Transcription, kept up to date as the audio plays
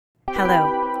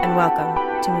Hello, and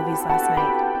welcome to Movies Last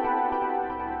Night.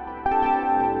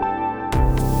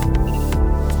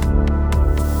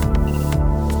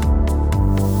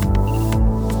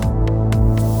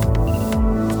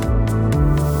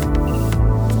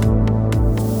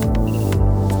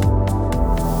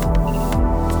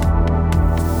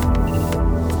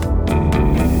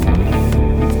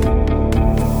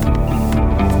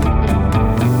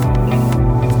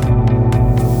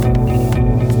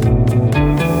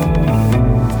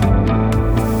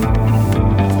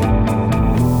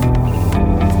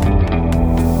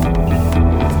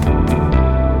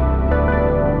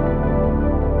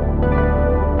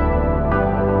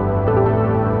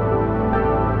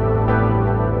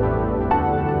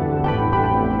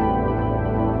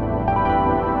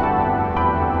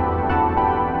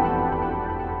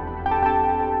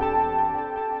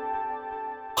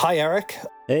 Hi, Eric.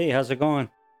 Hey, how's it going?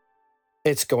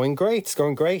 It's going great. It's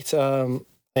going great. And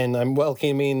I'm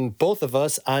welcoming both of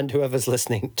us and whoever's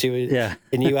listening to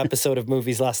a new episode of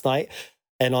Movies Last Night.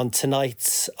 And on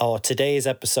today's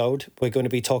episode, we're going to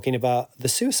be talking about The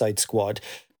Suicide Squad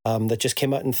that just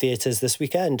came out in theaters this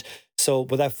weekend. So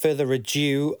without further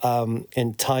ado,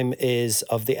 and time is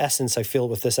of the essence, I feel,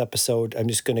 with this episode, I'm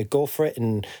just going to go for it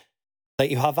and let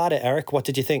you have at it, Eric. What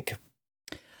did you think?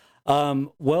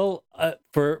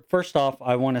 For first off,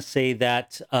 I want to say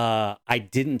that I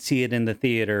didn't see it in the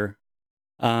theater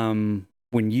when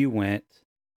you went.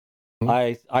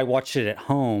 I watched it at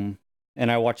home,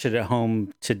 and I watched it at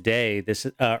home today,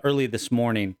 early this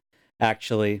morning,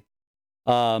 actually.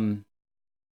 And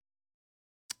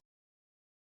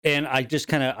I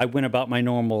just I went about my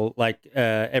normal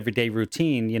everyday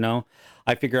routine, you know.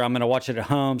 I figure I'm going to watch it at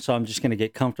home, so I'm just going to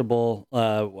get comfortable.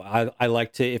 I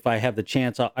like to, if I have the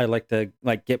chance, I like to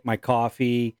get my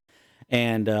coffee,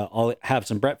 and I'll have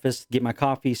some breakfast, get my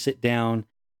coffee, sit down,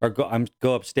 or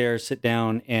go upstairs, sit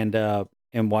down, and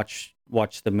watch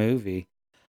the movie.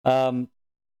 As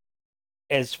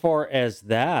far as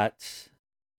that,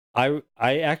 I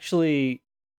actually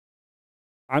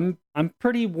I'm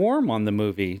pretty warm on the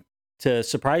movie,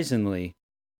 surprisingly.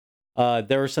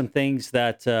 There are some things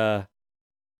that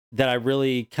I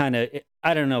really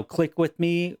I don't know, click with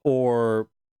me or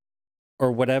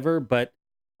whatever, but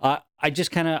I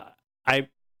just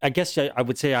I guess I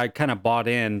would say I kind of bought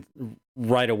in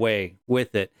right away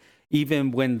with it.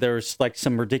 Even when there's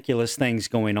some ridiculous things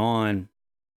going on,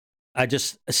 I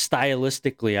just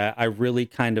stylistically I really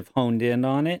kind of honed in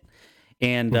on it,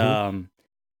 and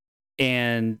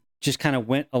and just kind of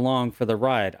went along for the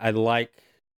ride. I like,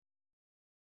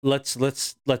 let's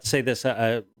say this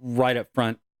right up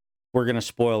front. We're gonna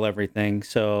spoil everything,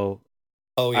 so.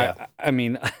 Oh yeah. I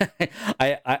mean,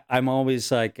 I'm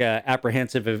always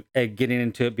apprehensive of getting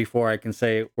into it before I can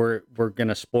say we're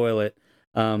gonna spoil it,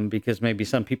 because maybe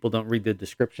some people don't read the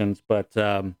descriptions, but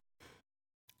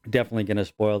definitely gonna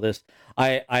spoil this.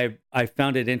 I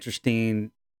found it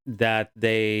interesting that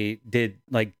they did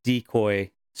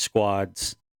decoy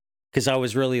squads, because I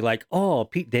was really oh,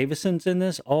 Pete Davidson's in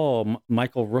this. Oh,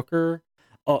 Michael Rooker.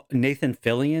 Oh, Nathan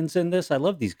Fillion's in this. I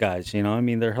love these guys. You know, I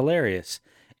mean, they're hilarious.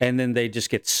 And then they just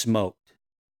get smoked,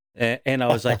 and I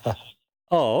was like,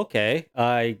 "Oh, okay,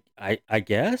 I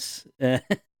guess."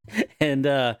 and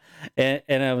I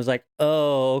was like,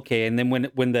 "Oh, okay." And then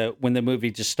when the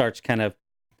movie just starts kind of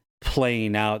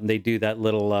playing out, and they do that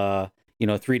little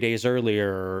 3 days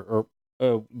earlier,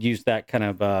 or use that kind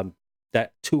of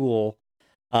that tool.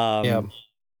 Yeah.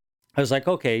 I was like,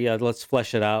 okay, yeah, let's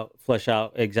flesh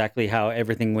out exactly how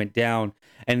everything went down,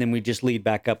 and then we just lead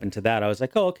back up into that. I was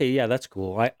like, oh, okay, yeah, that's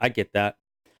cool. I get that.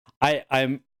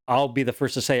 I'll be the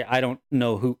first to say I don't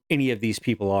know who any of these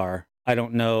people are. I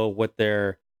don't know what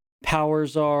their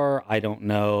powers are. I don't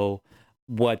know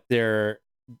what their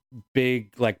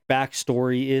big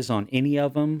backstory is on any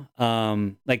of them.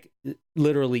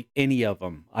 Literally any of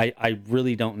them. I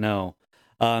really don't know.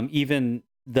 Even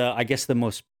I guess the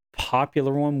most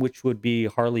popular one, which would be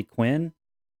Harley Quinn.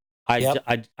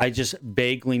 I just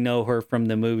vaguely know her from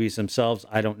the movies themselves.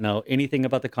 I don't know anything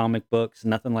about the comic books,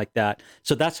 nothing like that.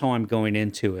 So that's how I'm going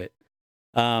into it.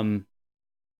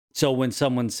 So when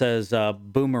someone says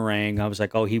Boomerang, I was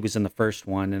like, oh, he was in the first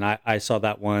one, and I saw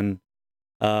that one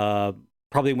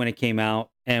probably when it came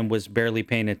out, and was barely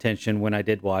paying attention when I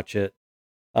did watch it.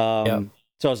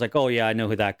 So I was like, oh yeah, I know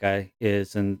who that guy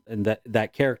is, and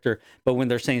that character. But when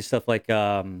they're saying stuff like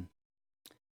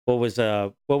what was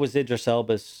Idris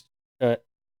Elba's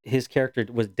his character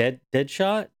was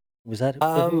Deadshot? Was that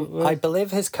who it was? I believe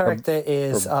his character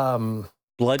is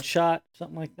Bloodshot,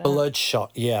 something like that.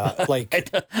 Bloodshot, yeah, like I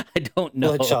don't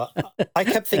know. Bloodshot. I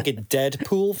kept thinking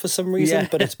Deadpool for some reason,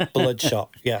 but it's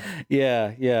Bloodshot. Yeah,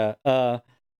 yeah.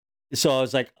 So I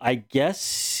was like, I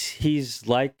guess he's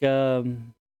like, I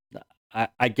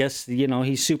guess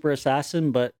he's super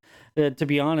assassin, but to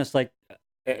be honest, like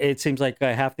it seems like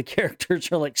half the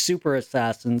characters are like super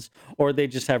assassins, or they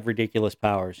just have ridiculous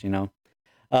powers,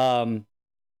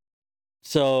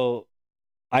 So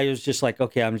I was just like,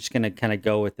 okay, I'm just gonna kind of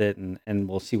go with it, and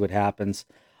we'll see what happens.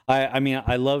 I mean,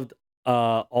 I loved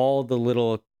all the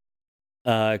little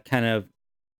kind of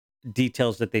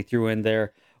details that they threw in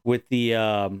there with the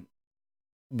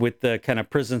kind of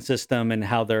prison system and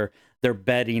how they're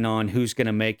betting on who's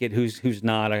gonna make it, who's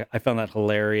not. I found that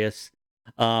hilarious,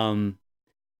 and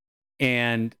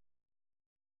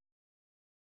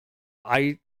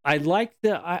I liked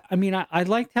I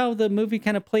liked how the movie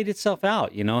kind of played itself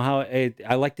out.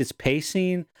 I liked its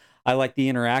pacing. I liked the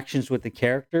interactions with the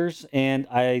characters, and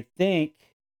I think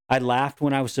I laughed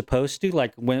when I was supposed to.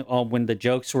 Like when the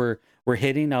jokes were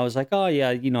hitting, I was like, oh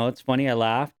yeah, it's funny. I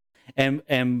laughed, and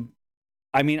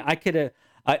I mean, I could have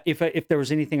if there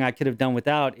was anything I could have done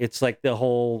without. It's like the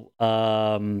whole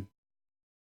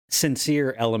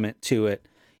sincere element to it.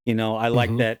 I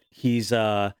like that he's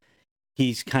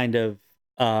kind of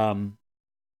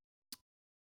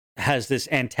has this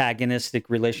antagonistic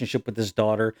relationship with his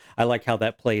daughter. I like how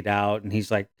that played out, and he's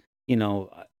like,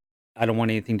 I don't want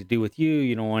anything to do with you.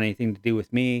 You don't want anything to do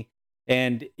with me.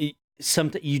 And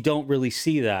you don't really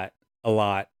see that a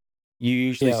lot. You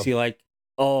usually see like,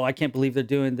 oh, I can't believe they're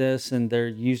doing this, and they're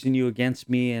using you against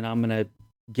me, and I'm gonna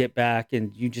get back,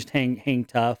 and you just hang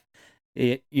tough.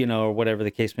 Or whatever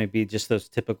the case may be, just those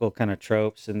typical kind of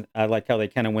tropes. And I like how they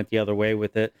kind of went the other way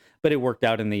with it, but it worked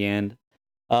out in the end.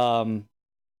 But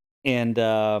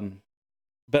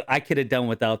I could have done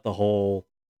without the whole,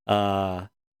 the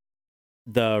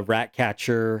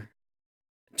Ratcatcher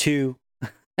 2,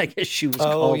 I guess she was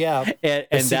called. Yeah.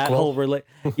 And that whole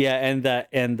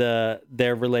and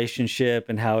their relationship,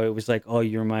 and how it was like, oh,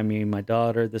 you remind me of my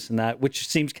daughter, this and that, which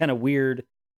seems kind of weird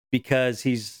because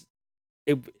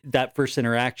that first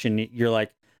interaction, you're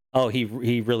like, oh,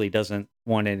 he really doesn't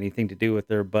want anything to do with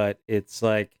her, but it's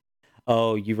like,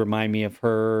 oh, you remind me of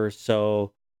her,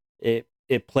 so it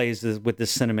plays with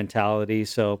this sentimentality.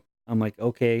 So I'm like,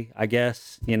 okay, I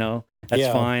guess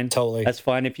that's fine. Totally, that's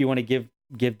fine if you want to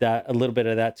give that a little bit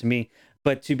of that to me.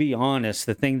 But to be honest,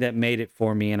 the thing that made it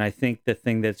for me, and I think the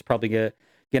thing that's probably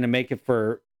gonna make it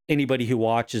for anybody who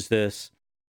watches this,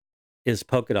 is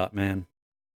Polka Dot Man.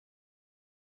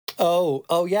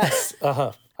 Oh yes.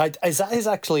 Is that his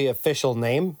actually official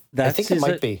name? I think it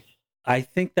might be. I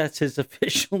think that's his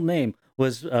official name.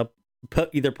 Was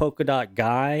either Polka Dot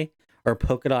Guy or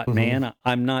Polka Dot Man.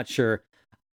 I'm not sure.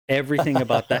 Everything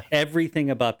about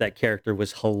that character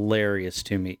was hilarious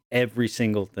to me. Every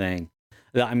single thing.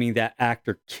 I mean, that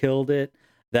actor killed it.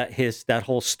 That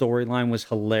whole storyline was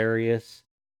hilarious.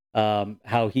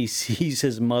 How he sees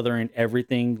his mother in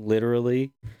everything,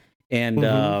 literally,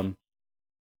 and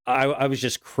I was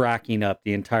just cracking up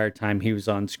the entire time he was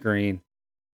on screen.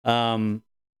 And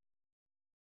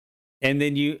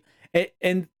then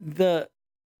the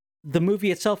movie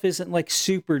itself isn't like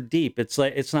super deep. It's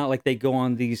not like they go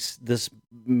on this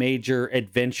major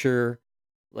adventure,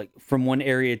 like from one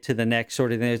area to the next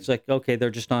sort of thing. It's like, okay,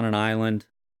 they're just on an island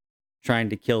trying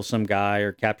to kill some guy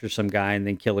or capture some guy and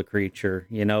then kill a creature.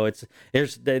 There's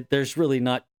really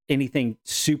not anything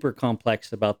super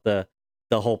complex about the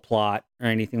whole plot or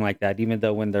anything like that, even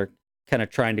though when they're kind of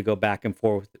trying to go back and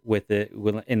forth with it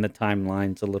in the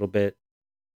timelines a little bit.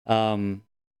 But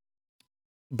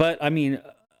I mean,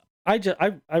 I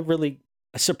really,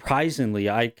 surprisingly,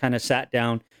 I kind of sat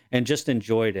down and just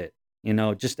enjoyed it,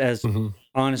 just as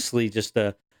honestly, just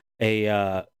a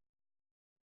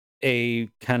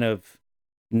kind of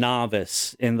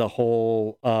novice in the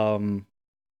whole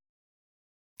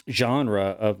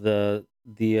genre of the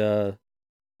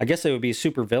I guess it would be a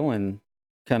supervillain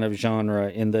kind of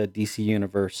genre in the DC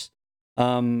universe.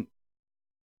 And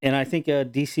I think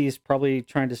DC is probably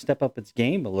trying to step up its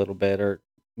game a little bit, or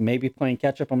maybe playing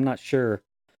catch up. I'm not sure.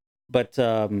 But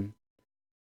saying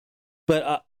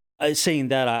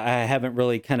that, I haven't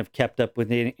really kind of kept up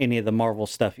with any of the Marvel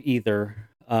stuff either.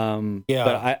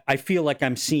 But I feel like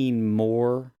I'm seeing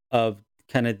more of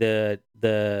kind of the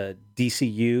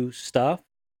DCU stuff.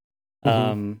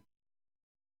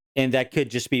 And that could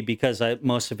just be because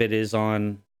most of it is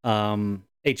on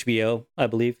HBO, I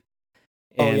believe.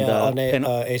 And, on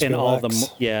HBO and all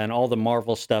Max. and all the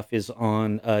Marvel stuff is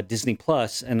on Disney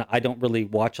Plus, and I don't really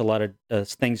watch a lot of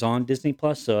things on Disney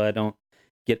Plus, so I don't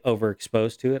get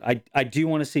overexposed to it. I do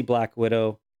want to see Black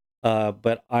Widow.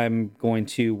 but I'm going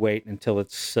to wait until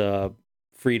it's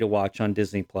free to watch on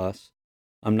Disney Plus.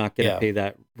 I'm not going to pay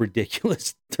that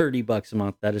ridiculous $30 a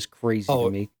month. That is crazy to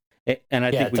me. And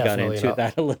I think we got into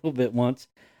that a little bit once.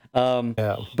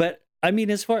 But I mean,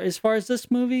 as far as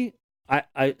this movie, I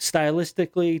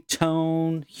stylistically,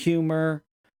 tone, humor,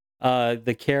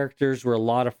 the characters were a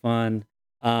lot of fun.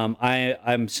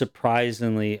 I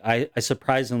surprisingly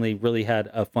really had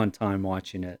a fun time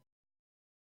watching it.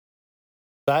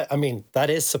 That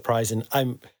is surprising.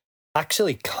 I'm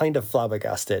actually kind of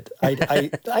flabbergasted. I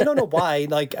don't know why.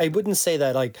 Like, I wouldn't say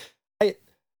that. Like,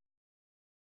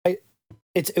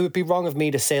 it would be wrong of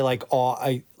me to say like,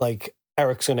 oh,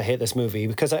 Eric's going to hate this movie,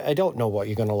 because I don't know what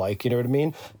you're going to like. You know what I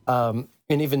mean? And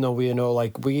even though we know,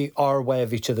 like, we are aware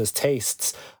of each other's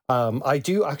tastes, I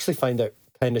do actually find it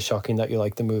kind of shocking that you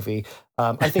like the movie.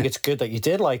 I think it's good that you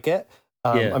did like it.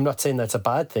 I'm not saying that's a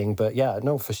bad thing, but yeah,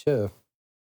 no, for sure.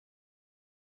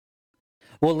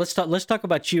 Well, let's talk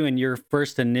about you and your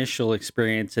first initial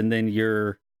experience, and then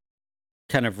your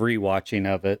kind of rewatching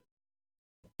of it.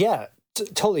 Yeah,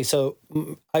 totally. So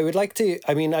I would like to.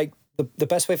 I mean, the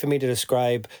best way for me to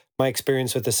describe my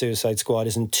experience with the Suicide Squad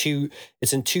is in two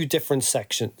different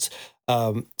sections.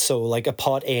 So like a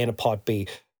part A and a part B.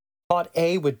 Part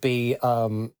A would be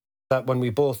that when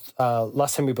we both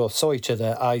last time we both saw each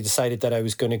other, I decided that I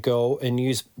was going to go and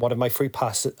use one of my free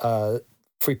passes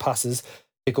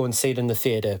to go and see it in the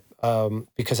theater,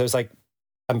 because I was like,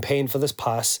 I'm paying for this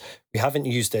pass. We haven't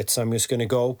used it, so I'm just going to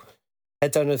go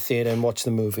head down to the theater and watch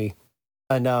the movie.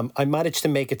 And I managed to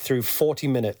make it through 40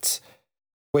 minutes,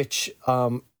 which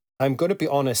I'm going to be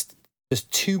honest, there's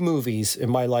 2 movies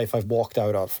in my life I've walked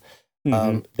out of.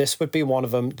 This would be one of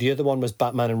them. The other one was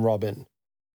Batman and Robin,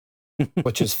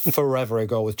 which is forever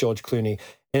ago with George Clooney.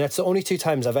 And that's the only 2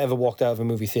 times I've ever walked out of a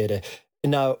movie theater.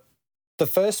 Now, the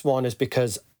first one is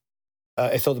because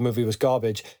I thought the movie was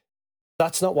garbage.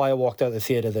 That's not why I walked out of the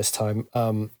theater this time.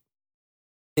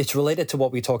 It's related to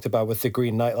what we talked about with the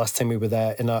Green Knight last time we were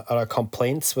there, in our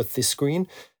complaints with the screen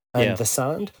and the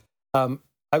sound.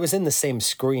 I was in the same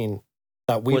screen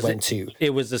that we went to.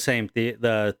 It was the same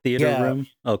the theater room?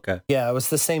 Okay. Yeah, it was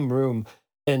the same room.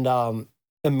 And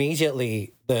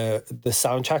immediately the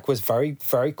soundtrack was very,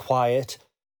 very quiet.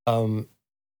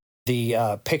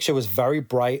 The picture was very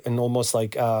bright and almost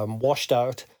like washed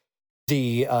out.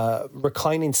 The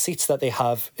reclining seats that they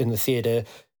have in the theater,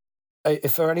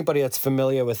 if for anybody that's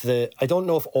familiar with I don't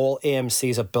know if all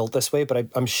AMCs are built this way, but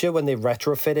I'm sure when they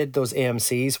retrofitted those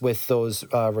AMCs with those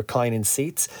reclining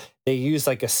seats, they use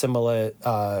like a similar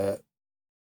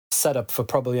setup for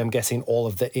probably, I'm guessing, all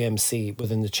of the AMC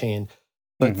within the chain.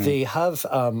 But they have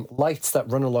lights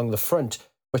that run along the front,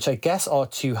 which I guess are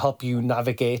to help you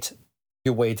navigate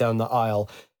your way down the aisle.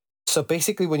 So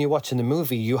basically, when you're watching the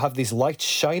movie, you have these lights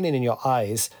shining in your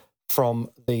eyes from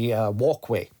the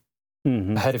walkway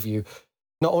ahead of you.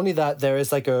 Not only that, there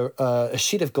is like a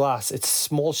sheet of glass. It's a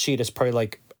small sheet. It's probably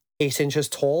like 8 inches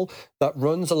tall, that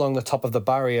runs along the top of the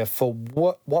barrier. For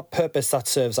what purpose that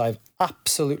serves, I have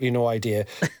absolutely no idea,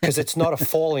 because it's not a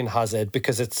falling hazard,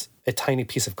 because it's a tiny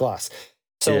piece of glass.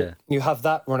 So you have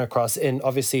that run across. And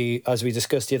obviously, as we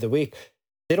discussed the other week,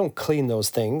 they don't clean those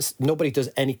things. Nobody does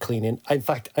any cleaning. In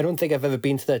fact, I don't think I've ever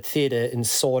been to that theater and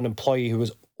saw an employee who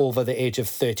was over the age of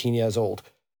 13 years old.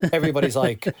 Everybody's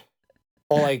like,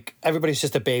 everybody's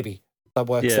just a baby that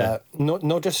works there.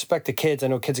 No disrespect to kids. I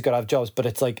know kids have got to have jobs, but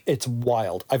it's like, it's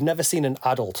wild. I've never seen an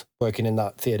adult working in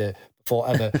that theater before,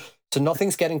 ever. So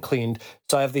nothing's getting cleaned.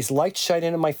 So I have these lights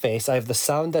shining in my face. I have the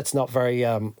sound that's not very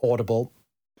audible.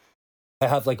 I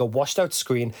have like a washed out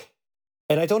screen.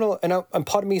 And I don't know, and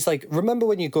part of me is like, remember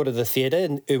when you go to the theater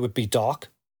and it would be dark?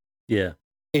 Yeah.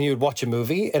 And you would watch a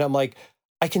movie, and I'm like,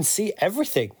 I can see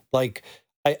everything. Like,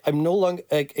 I'm no longer,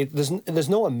 like, there's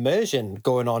no immersion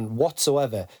going on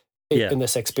whatsoever in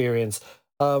this experience.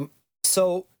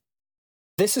 So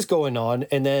this is going on,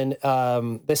 and then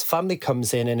this family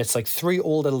comes in, and it's like 3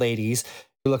 older ladies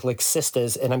who look like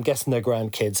sisters, and I'm guessing they're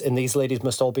grandkids, and these ladies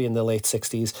must all be in their late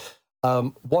 60s.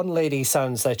 One lady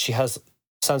sounds like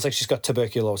she's got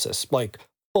tuberculosis, like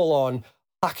full on,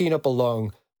 hacking up a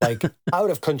lung, like out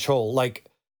of control, like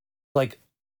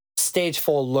stage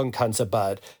 4 lung cancer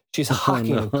bad. She's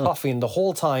hacking and coughing the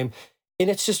whole time, and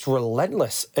it's just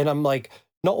relentless. And I'm like,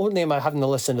 not only am I having to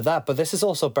listen to that, but this is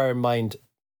also, bear in mind,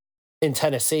 in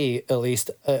Tennessee, at least,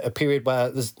 a period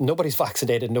where nobody's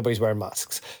vaccinated, nobody's wearing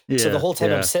masks. So the whole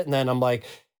time I'm sitting there, and I'm like,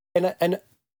 and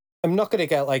I'm not going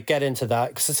to get into that,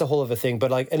 because it's a whole other thing. But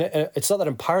like, and it's not that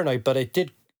I'm paranoid, but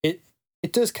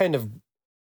it does kind of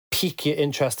pique your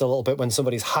interest a little bit when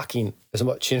somebody's hacking as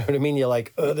much. You know what I mean? You're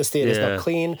like, oh, this theater's not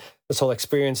clean. This whole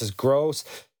experience is gross.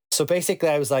 So basically,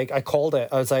 I called it.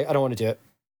 I was like, I don't want to do it.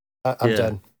 I'm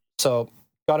done. So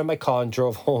got in my car and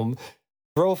drove home.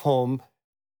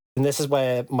 And this is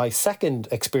where my second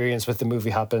experience with the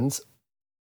movie happens.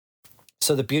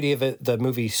 So the beauty of it, the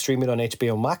movie streaming on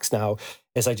HBO Max now,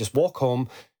 is I just walk home,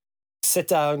 sit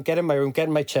down, get in my room, get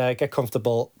in my chair, get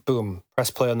comfortable, boom, press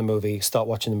play on the movie, start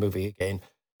watching the movie again.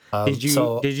 Did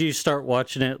you start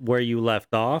watching it where you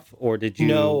left off, or did you?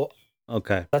 No.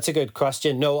 Okay. That's a good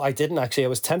question. No, I didn't actually. I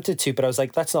was tempted to, but I was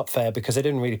like, that's not fair because I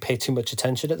didn't really pay too much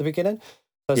attention at the beginning. So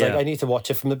I was like, I need to watch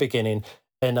it from the beginning.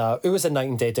 And it was a night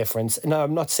and day difference. Now,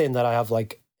 I'm not saying that I have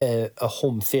like a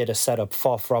home theater setup,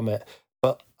 far from it,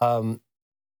 but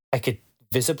I could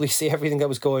visibly see everything that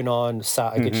was going on.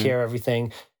 I could hear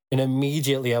everything. And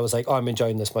immediately I was like, oh, I'm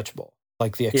enjoying this much more.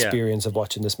 Like the experience of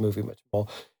watching this movie much more.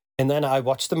 And then I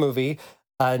watched the movie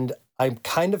and I'm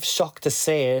kind of shocked to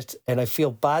say it. And I feel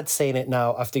bad saying it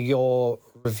now after your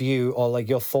review or like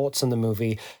your thoughts on the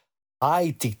movie.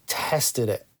 I detested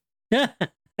it.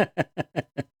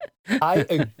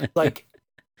 I like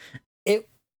it.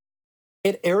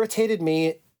 It irritated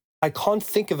me. I can't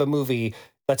think of a movie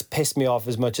that's pissed me off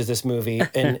as much as this movie,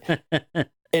 and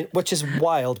which is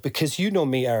wild because you know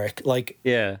me, Eric. Like,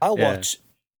 I'll watch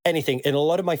anything, and a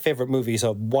lot of my favorite movies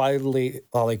are widely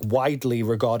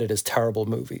regarded as terrible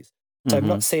movies. So I'm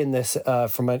not saying this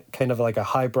from a kind of like a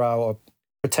highbrow or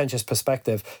pretentious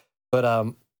perspective,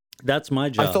 but that's my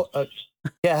job. I thought,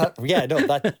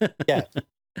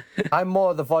 I'm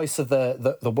more the voice of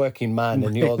the working man,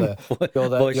 and you're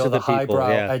the highbrow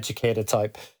educator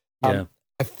type.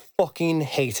 I fucking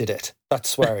hated it. That's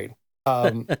swearing.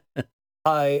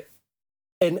 I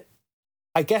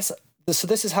guess so.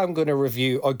 This is how I'm going to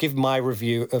review or give my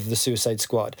review of the Suicide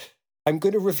Squad. I'm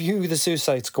going to review the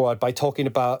Suicide Squad by talking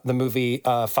about the movie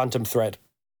Phantom Thread.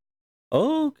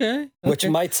 Oh, okay. Which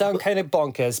might sound kind of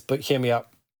bonkers, but hear me out.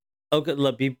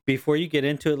 Okay, before you get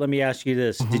into it, let me ask you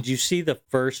this. Did you see the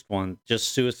first one, just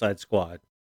Suicide Squad?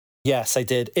 Yes, I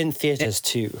did. In theaters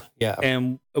too. Yeah.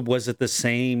 And was it the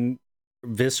same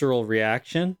visceral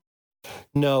reaction?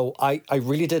 No, I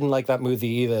really didn't like that movie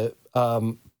either.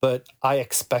 But I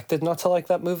expected not to like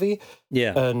that movie.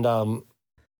 Yeah. And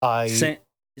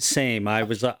Same. I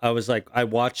was like, I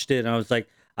watched it and I was like,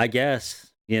 I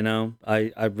guess, I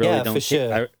really don't. For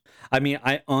sure. I mean,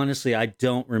 I honestly, I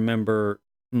don't remember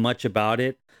much about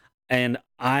it, and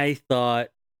I thought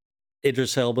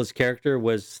Idris Elba's character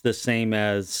was the same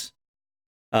as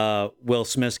Will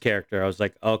Smith's character. I was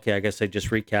like, okay, I guess I just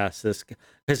recast this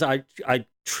because I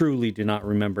truly do not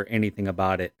remember anything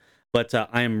about it. But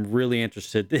I am really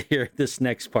interested to hear this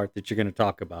next part that you're going to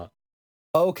talk about.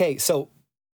 Okay, so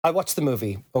I watched the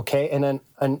movie, okay, and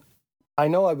I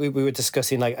know we were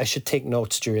discussing like I should take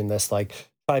notes during this, like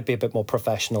try to be a bit more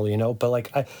professional, but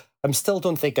like I'm still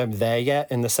don't think I'm there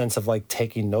yet in the sense of like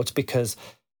taking notes because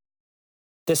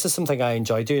this is something I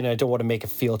enjoy doing and I don't want to make it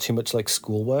feel too much like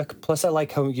schoolwork. Plus I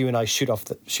like how you and I shoot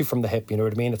from the hip, you know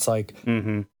what I mean? It's like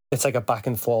it's like a back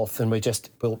and forth and we'll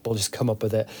just come up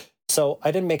with it. So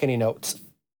I didn't make any notes.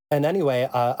 And anyway,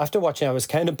 after watching I was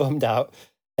kind of bummed out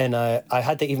and I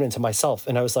had the evening to myself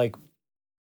and I was like,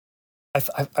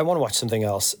 I want to watch something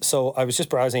else. So I was just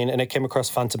browsing and I came across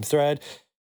Phantom Thread,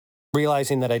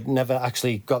 realizing that I'd never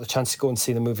actually got the chance to go and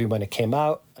see the movie when it came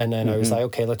out. And then I was like,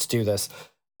 okay, let's do this.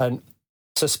 And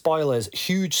so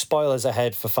huge spoilers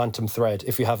ahead for Phantom Thread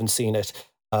if you haven't seen it.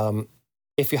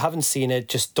 If you haven't seen it,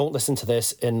 just don't listen to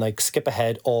this and like skip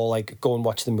ahead or like go and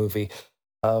watch the movie.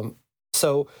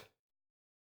 So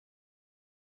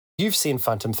you've seen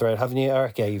Phantom Thread, haven't you,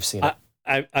 Eric? Yeah, you've seen it.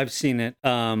 I've seen it.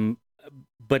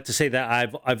 But to say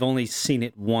that I've only seen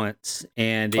it once,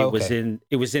 and it was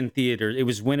in theaters. It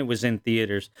was when it was in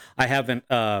theaters. I haven't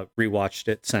rewatched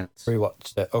it since.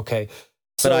 Rewatched it, okay.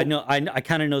 But I know I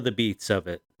kind of know the beats of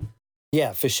it.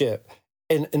 Yeah, for sure.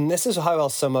 And this is how I'll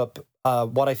sum up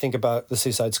what I think about the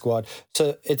Suicide Squad.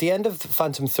 So at the end of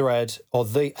Phantom Thread, I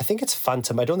think it's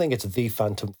Phantom. I don't think it's the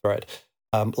Phantom Thread,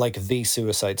 like the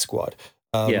Suicide Squad.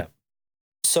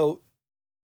 So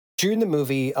during the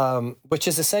movie, which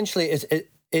is essentially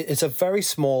it's a very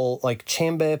small like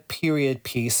chamber period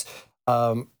piece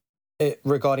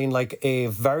regarding like a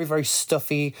very, very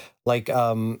stuffy, like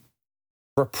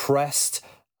repressed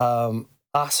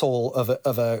asshole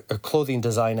of a clothing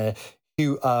designer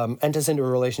who enters into a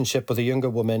relationship with a younger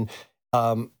woman.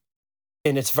 And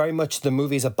it's very much the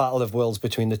movie's a battle of wills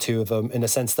between the two of them in the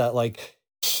sense that like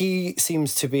he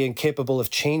seems to be incapable of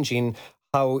changing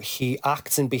how he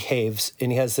acts and behaves.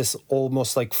 And he has this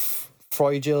almost like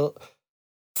Freudian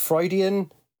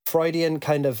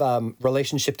kind of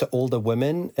relationship to older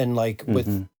women and like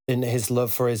in his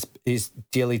love for his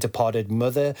dearly departed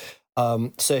mother.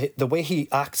 So the way he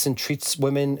acts and treats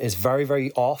women is very,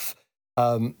 very off.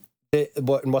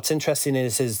 What's interesting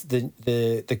is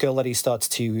the girl that he starts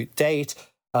to date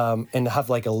and have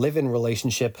like a live-in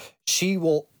relationship, she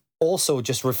will also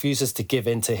just refuses to give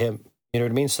in to him. You know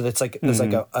what I mean? So it's like there's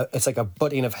like it's like a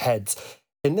butting of heads.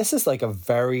 And this is like a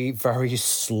very, very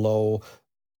slow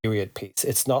period piece.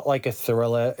 It's not like a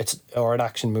thriller, or an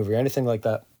action movie or anything like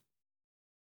that.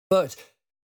 But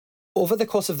over the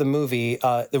course of the movie,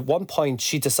 at one point,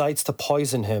 she decides to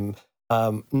poison him,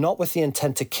 not with the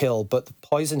intent to kill, but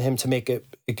poison him to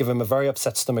give him a very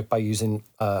upset stomach by using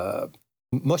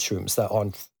mushrooms that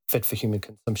aren't fit for human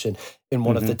consumption in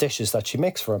one of the dishes that she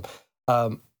makes for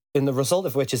him. And the result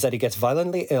of which is that he gets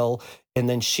violently ill, and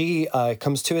then she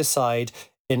comes to his side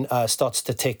and starts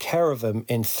to take care of him.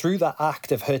 And through that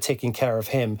act of her taking care of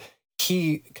him,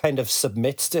 he kind of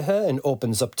submits to her and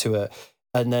opens up to her,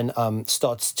 and then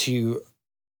starts to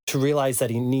realize that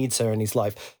he needs her in his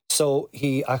life. So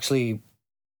he actually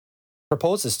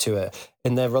proposes to her,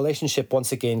 and their relationship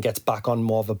once again gets back on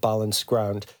more of a balanced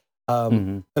ground.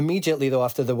 Immediately, though,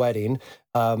 after the wedding,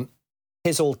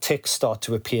 his old tics start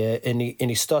to appear, and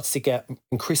he starts to get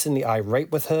increasingly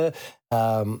irate with her,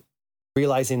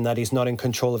 realizing that he's not in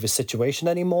control of his situation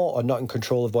anymore, or not in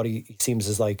control of what he seems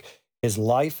as like his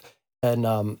life. And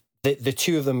the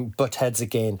two of them butt heads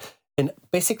again. And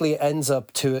basically it ends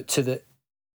up to the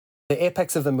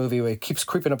apex of the movie, where it keeps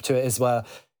creeping up to it, is where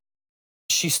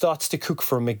she starts to cook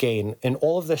for him again. And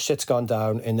all of this shit's gone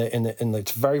down, and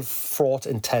it's very fraught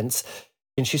and tense.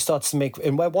 And she starts to make,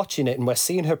 and we're watching it, and we're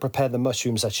seeing her prepare the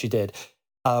mushrooms that she did.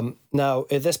 Now,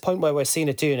 at this point where we're seeing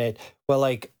it doing it, we're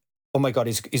like, oh my God,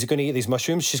 he's going to eat these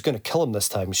mushrooms? She's going to kill him this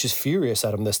time. She's furious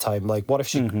at him this time. Like, what if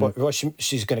she's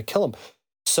going to kill him?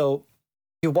 So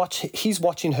he's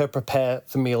watching her prepare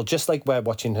the meal, just like we're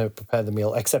watching her prepare the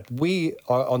meal, except we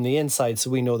are on the inside, so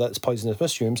we know that it's poisonous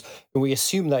mushrooms, and we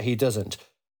assume that he doesn't.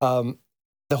 The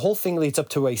whole thing leads up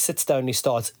to where he sits down and he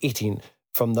starts eating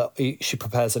she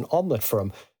prepares an omelet for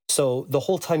him. So the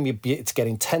whole time it's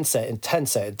getting tenser and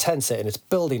tenser and tenser, and it's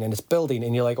building and it's building,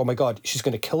 and you're like, oh my God, she's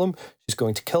going to kill him. She's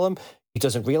going to kill him. He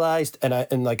doesn't realize, and I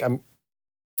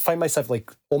find myself like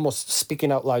almost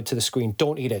speaking out loud to the screen,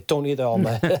 don't eat it, don't eat the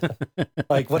omelet.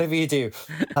 Like, whatever you do.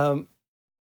 And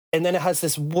then it has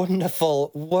this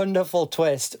wonderful, wonderful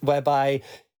twist whereby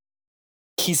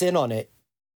he's in on it.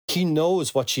 He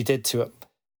knows what she did to him.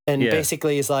 And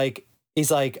basically he's like,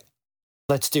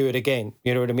 let's do it again.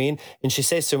 You know what I mean? And she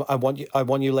says to him, I want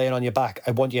you laying on your back.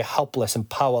 I want you helpless and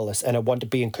powerless, and I want to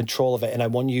be in control of it. And I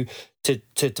want you to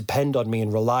depend on me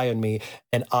and rely on me.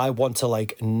 And I want to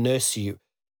like nurse you.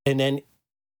 And then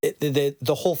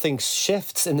the whole thing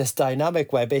shifts in this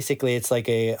dynamic where basically it's like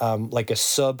a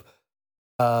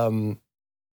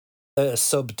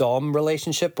sub-dom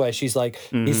relationship, where she's like,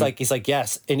 he's like,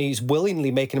 yes. And he's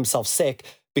willingly making himself sick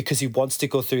because he wants to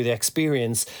go through the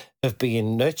experience of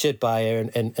being nurtured by her.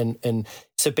 And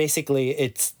so basically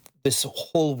it's this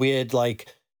whole weird, like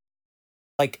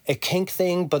a kink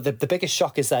thing. But the biggest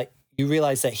shock is that you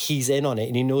realize that he's in on it,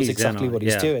 and he knows exactly what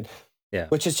he's doing. Yeah.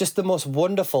 Which is just the most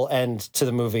wonderful end to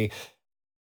the movie.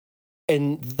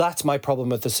 And that's my problem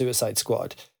with the Suicide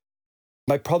Squad.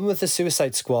 My problem with the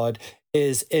Suicide Squad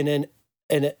is in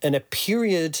a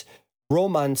period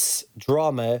romance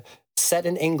drama set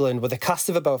in England with a cast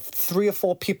of about 3 or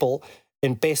 4 people,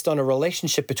 and based on a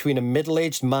relationship between a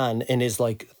middle-aged man and his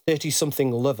like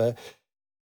 30-something lover.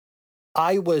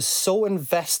 I was so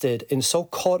invested and so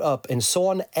caught up and so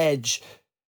on edge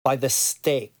by the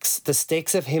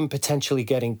stakes of him potentially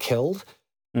getting killed,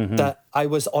 that I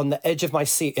was on the edge of my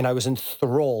seat, and I was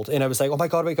enthralled, and I was like, oh my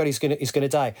God, he's gonna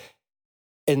die.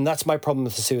 And that's my problem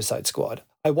with the Suicide Squad.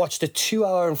 I watched a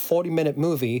 2-hour and 40-minute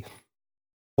movie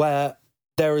where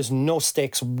there is no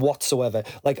stakes whatsoever,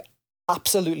 like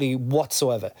absolutely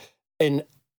whatsoever. And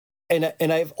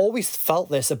I've always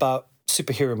felt this about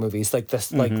superhero movies, like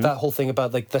this, like that whole thing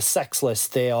about like the sexless,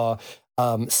 they are,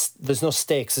 there's no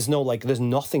stakes, there's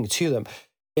nothing to them.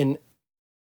 And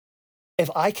if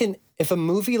a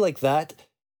movie like that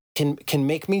can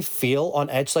make me feel on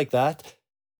edge like that,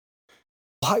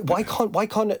 why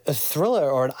can't a thriller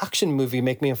or an action movie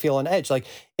make me feel on edge? Like,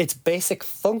 its basic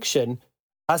function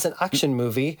as an action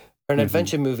movie or an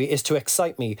adventure movie is to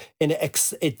excite me, and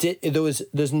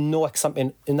there's no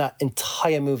excitement in that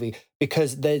entire movie,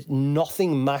 because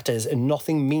nothing matters and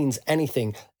nothing means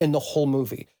anything in the whole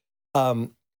movie.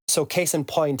 So case in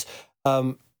point,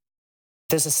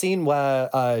 there's a scene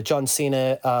where John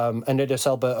Cena and Idris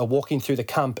Elba are walking through the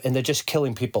camp, and they're just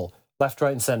killing people left,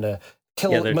 right, and center.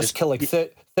 Kill like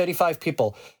 35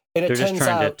 people. And they're just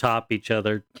trying to top each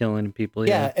other, killing people.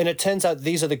 Yeah, and it turns out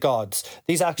these are the gods.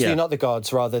 These are actually not the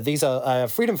gods. Rather, these are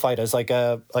freedom fighters, like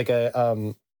a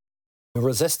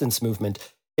resistance movement.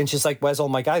 And she's like, "Where's all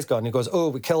my guys gone?" And he goes, "Oh,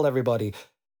 we killed everybody."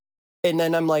 And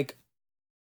then I'm like,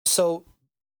 so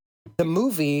the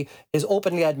movie is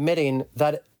openly admitting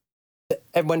that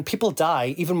when people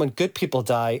die, even when good people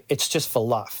die, it's just for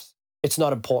laughs. It's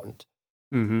not important.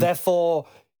 Mm-hmm. Therefore,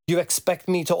 you expect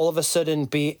me to all of a sudden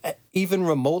be even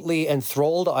remotely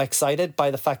enthralled or excited by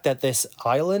the fact that this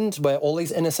island where all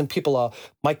these innocent people are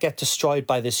might get destroyed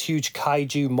by this huge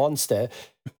kaiju monster.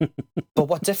 But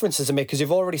what difference does it make? Because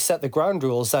you've already set the ground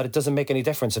rules that it doesn't make any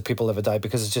difference if people ever die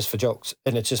because it's just for jokes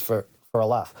and it's just for a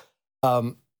laugh.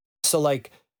 So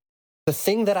like the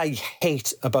thing that I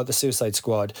hate about the Suicide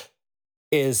Squad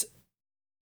is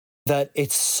that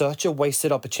it's such a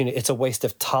wasted opportunity. It's a waste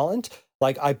of talent.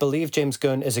 Like, I believe James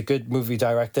Gunn is a good movie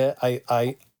director.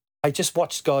 I just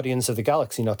watched Guardians of the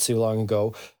Galaxy not too long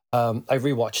ago. I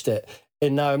rewatched it.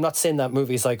 And now I'm not saying that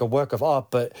movie is like a work of art,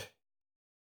 but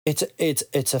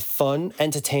it's a fun,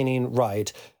 entertaining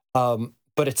ride.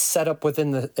 But it's set up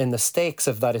within the stakes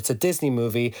of that it's a Disney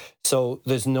movie, so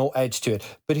there's no edge to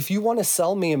it. But if you want to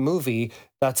sell me a movie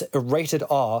that's a rated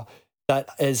R, that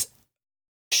is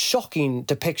shocking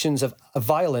depictions of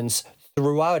violence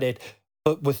throughout it,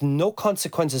 but with no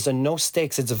consequences and no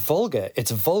stakes, it's vulgar.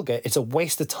 It's a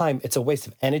waste of time. It's a waste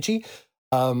of energy.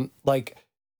 Like,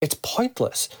 it's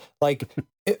pointless. Like,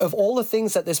 of all the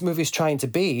things that this movie is trying to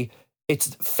be,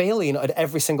 it's failing at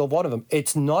every single one of them.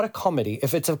 It's not a comedy.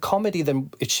 If it's a comedy, then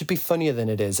it should be funnier than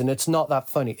it is. And it's not that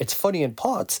funny. It's funny in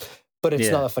parts, but it's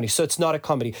not that funny. So it's not a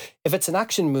comedy. If it's an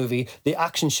action movie, the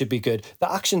action should be good.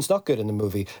 The action's not good in the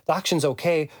movie. The action's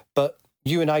okay, but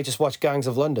you and I just watched Gangs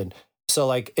of London. So,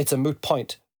 like, it's a moot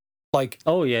point. Like,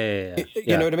 oh, yeah.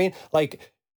 You know what I mean? Like,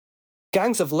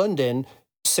 Gangs of London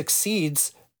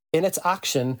succeeds in its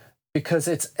action because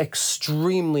it's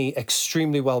extremely,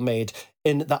 extremely well made.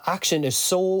 And the action is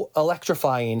so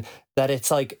electrifying that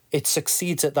it's like, it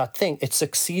succeeds at that thing. It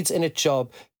succeeds in its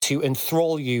job to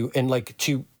enthrall you and, like,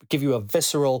 to give you a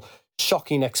visceral,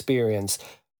 shocking experience.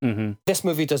 Mm-hmm. This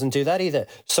movie doesn't do that either.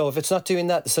 So if it's not doing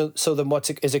that, so then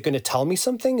is it going to tell me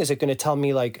something? Is it going to tell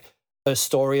me, like, a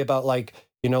story about, like,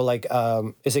 you know, like,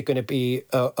 is it going to be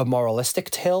a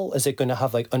moralistic tale? Is it going to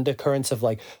have, like, undercurrents of,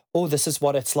 like, oh, this is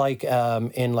what it's like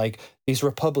in, like, these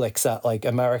republics that, like,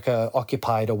 America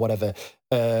occupied or whatever,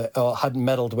 or had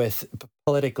meddled with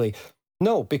politically?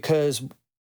 No, because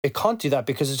it can't do that,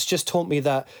 because it's just told me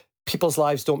that people's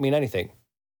lives don't mean anything.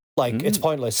 Like, it's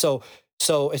pointless. So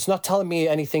it's not telling me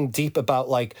anything deep about,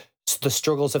 like, the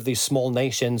struggles of these small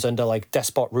nations under, like,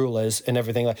 despot rulers and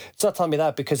everything. Like, it's not telling me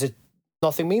that because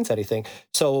nothing means anything.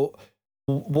 So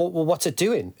what's it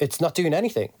doing? It's not doing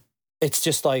anything. It's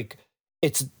just like,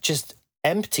 it's just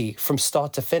empty from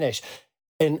start to finish.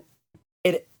 And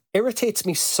it irritates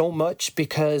me so much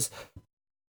because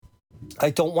I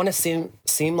don't want to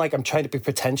seem like I'm trying to be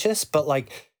pretentious, but,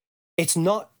 like, it's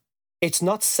not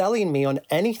selling me on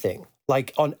anything.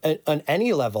 Like, on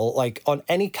any level, like, on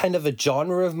any kind of a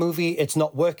genre of movie, it's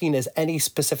not working as any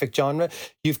specific genre.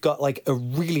 You've got, like, a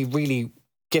really, really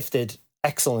gifted,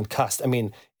 excellent cast. I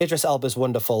mean, Idris Elba's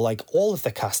wonderful. Like, all of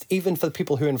the cast, even for the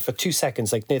people who are in for 2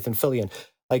 seconds, like Nathan Fillion,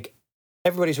 like,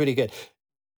 everybody's really good.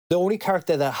 The only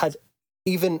character that had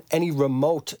even any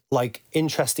remote, like,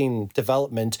 interesting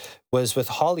development was with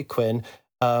Harley Quinn,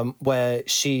 where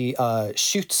she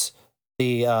shoots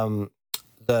the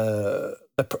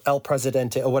El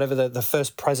Presidente, or whatever, the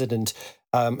first president,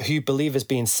 who you believe is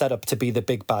being set up to be the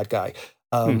big bad guy.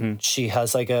 She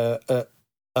has, like, a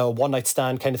one-night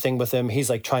stand kind of thing with him. He's,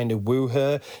 like, trying to woo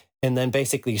her, and then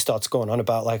basically he starts going on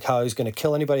about, like, how he's going to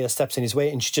kill anybody that steps in his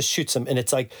way, and she just shoots him. And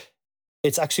it's like,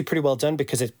 it's actually pretty well done,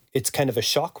 because it's kind of a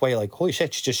shock where you're like, holy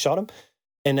shit, she just shot him.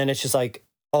 And then it's just like,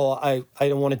 oh, I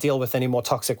don't want to deal with any more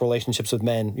toxic relationships with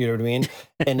men, you know what I mean?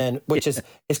 And then, which is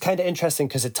kind of interesting,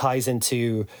 because it ties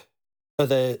into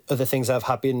other things that have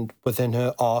happened within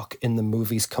her arc in the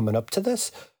movies coming up to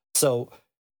this. So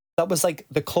that was, like,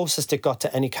 the closest it got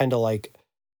to any kind of, like,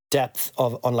 depth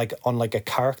on a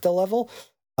character level.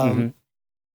 And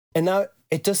now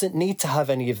it doesn't need to have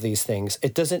any of these things.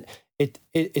 It doesn't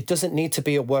need to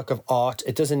be a work of art.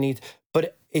 It doesn't need,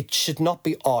 but it should not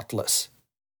be artless.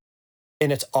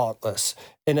 And it's artless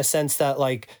in a sense that,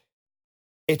 like,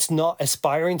 it's not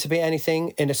aspiring to be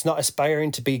anything, and it's not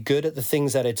aspiring to be good at the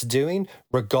things that it's doing,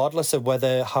 regardless of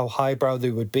how highbrow they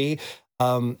would be.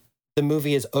 The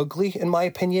movie is ugly, in my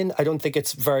opinion. I don't think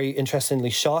it's very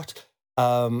interestingly shot.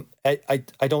 I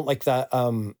don't like that,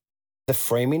 the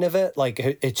framing of it. Like,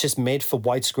 it's just made for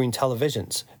widescreen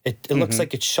televisions. It looks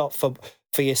like it's shot for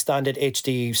for your standard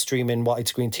HD streaming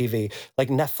widescreen TV, like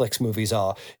Netflix movies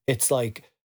are. It's like,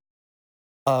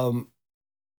 and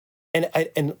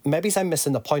maybe I'm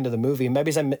missing the point of the movie.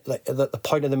 Maybe I'm like the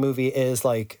point of the movie is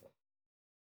like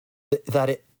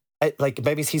that like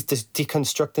maybe he's just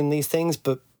deconstructing these things,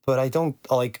 but I don't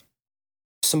like.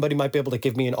 Somebody might be able to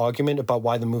give me an argument about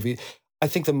why the movie. I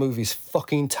think the movie's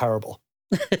fucking terrible.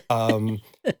 And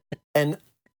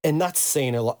that's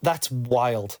saying a lot. That's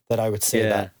wild that I would say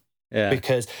that. Yeah.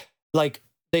 Because like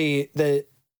the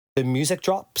music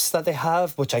drops that they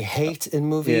have, which I hate in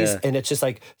movies, and it's just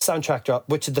like soundtrack drop,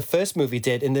 which the first movie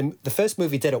did, and the first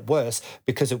movie did it worse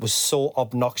because it was so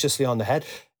obnoxiously on the head.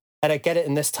 And I get it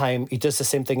in this time. He does the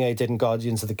same thing he did in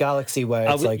Guardians of the Galaxy, where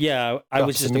it's I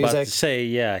was just about to say,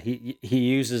 he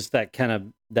uses that kind of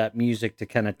that music to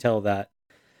kind of tell that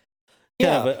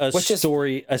kind of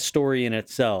a story in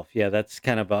itself. Yeah, that's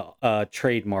kind of a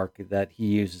trademark that he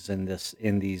uses in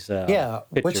these pictures.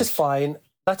 Which is fine.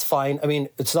 That's fine. I mean,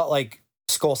 it's not like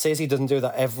Scorsese doesn't do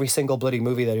that every single bloody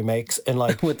movie that he makes, and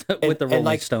like with the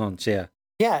Rolling Stones, yeah.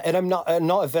 Yeah, and I'm not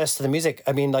averse to the music.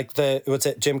 I mean, like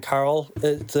Jim Carroll,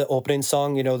 the opening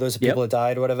song. You know, those are people who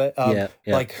died or whatever.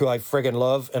 Like who I friggin'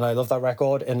 love, and I love that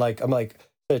record. And like I'm like,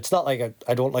 it's not like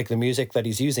I don't like the music that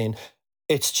he's using.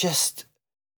 It's just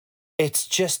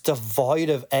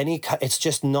devoid of any. It's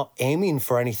just not aiming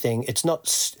for anything. It's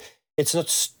not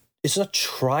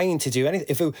trying to do anything.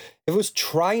 If it was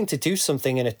trying to do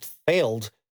something and it failed,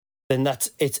 then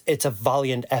it's a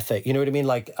valiant effort. You know what I mean?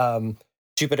 Like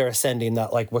Jupiter Ascending,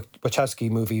 that like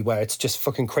Wachowski movie where it's just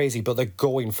fucking crazy, but they're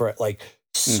going for it, like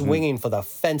swinging for the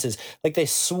fences. Like they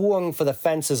swung for the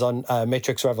fences on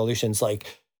Matrix Revolutions, like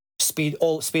speed,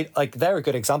 like they're a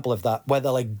good example of that, where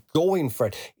they're like going for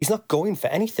it. He's not going for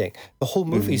anything. The whole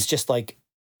movie's just like,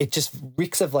 it just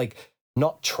reeks of like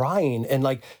not trying. And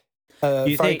like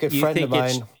a very good friend of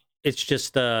mine. It's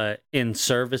just in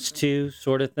service to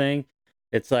sort of thing.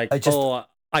 It's like,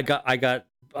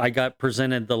 I got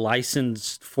presented the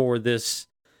license for this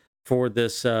part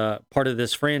of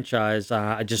this franchise.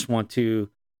 I just want to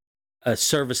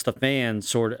service the fans,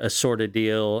 sort of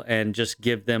deal, and just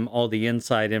give them all the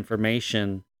inside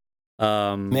information.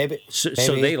 Maybe.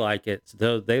 So they like it.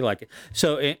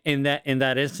 So in that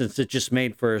instance, it just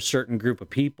made for a certain group of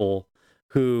people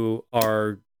who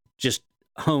are just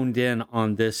honed in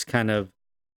on this kind of.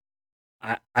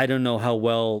 I don't know how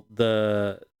well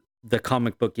the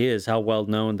comic book is, how well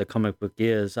known the comic book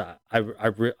is. I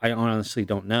honestly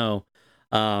don't know.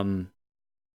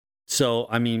 So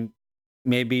I mean,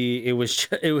 maybe it was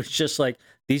just like,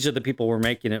 these are the people we're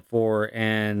making it for,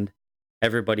 and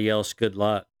everybody else, good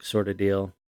luck, sort of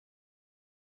deal.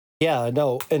 Yeah,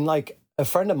 no, and like a good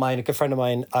friend of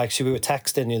mine, actually, we were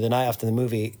texting the other night after the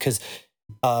movie because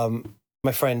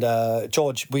my friend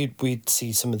George, we'd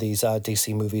see some of these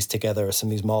DC movies together, or some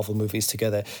of these Marvel movies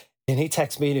together. And he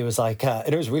texted me and he was like,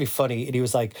 and it was really funny. And he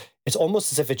was like, it's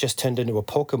almost as if it just turned into a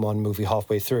Pokemon movie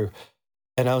halfway through.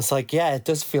 And I was like, yeah, it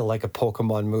does feel like a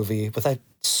Pokemon movie with that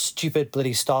stupid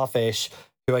bloody starfish,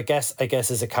 who I guess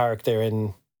is a character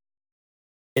in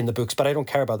the books, but I don't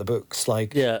care about the books.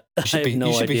 Like, I have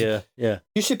no idea.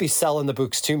 You should be selling the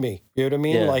books to me. You know what I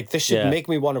mean? Like, this should make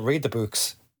me want to read the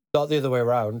books, not the other way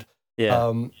around.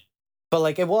 Yeah. But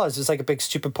like it was like a big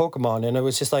stupid Pokemon, and it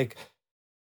was just like,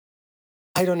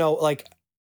 I don't know, like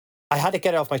I had to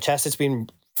get it off my chest. It's been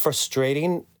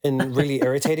frustrating and really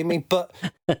irritating me. But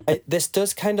this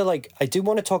does kind of like, I do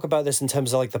want to talk about this in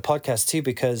terms of like the podcast too,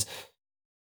 because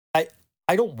I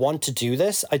don't want to do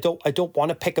this. I don't want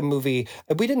to pick a movie.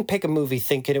 We didn't pick a movie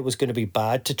thinking it was going to be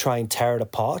bad to try and tear it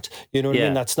apart. You know what I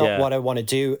mean? That's not what I want to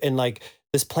do. And like,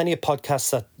 there's plenty of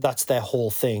podcasts that's their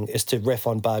whole thing, is to riff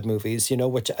on bad movies, you know,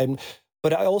 but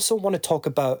I also want to talk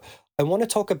about, we're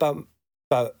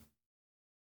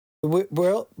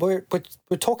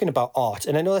talking about art,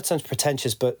 and I know that sounds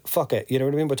pretentious, but fuck it, you know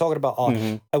what I mean? We're talking about art.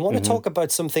 I want to talk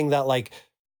about something that like,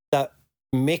 that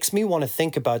makes me want to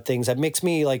think about things, that makes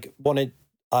me like want to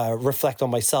reflect on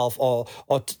myself, or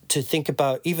to think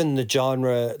about even the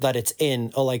genre that it's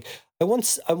in, or like, I want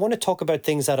to talk about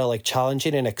things that are like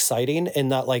challenging and exciting,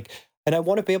 and that like, and I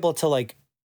want to be able to like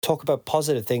talk about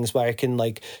positive things where I can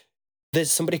like,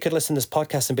 somebody could listen to this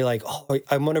podcast and be like, oh,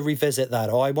 I want to revisit that,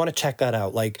 or I want to check that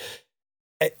out. Like,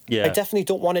 I definitely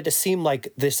don't want it to seem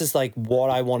like this is like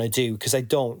what I want to do, because I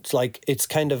don't. Like, it's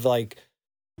kind of like,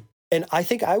 and I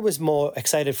think I was more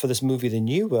excited for this movie than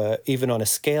you were, even on a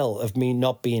scale of me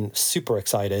not being super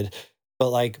excited.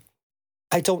 But like,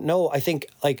 I don't know. I think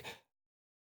like,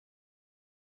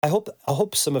 I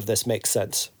hope some of this makes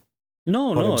sense.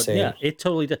 No, yeah, it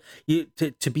totally does.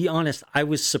 To be honest, I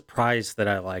was surprised that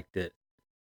I liked it.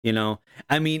 You know,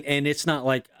 I mean, and it's not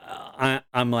like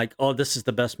I'm like, oh, this is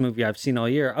the best movie I've seen all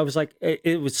year. I was like,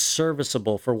 it was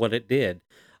serviceable for what it did.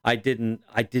 I didn't,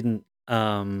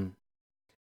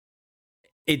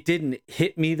 it didn't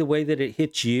hit me the way that it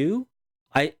hit you.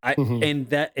 Hmm. And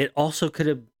that it also could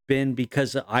have been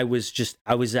because I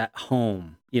was at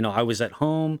home. You know, I was at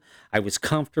home. I was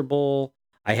comfortable.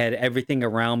 I had everything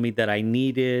around me that I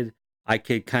needed. I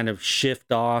could kind of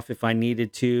shift off if I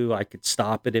needed to. I could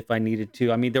stop it if I needed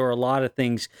to. I mean, there were a lot of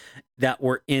things that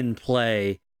were in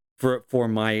play for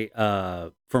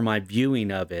my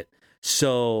viewing of it.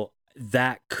 So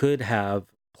that could have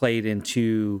played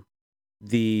into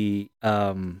the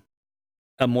a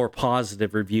more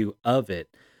positive review of it,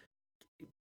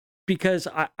 because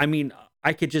I mean,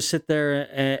 I could just sit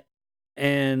there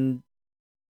and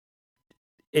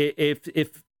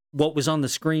if what was on the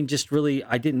screen just really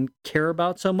I didn't care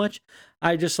about so much,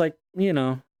 I just like, you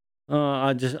know,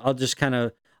 I'll just kind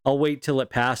of, I'll wait till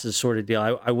it passes, sort of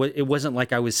deal. It wasn't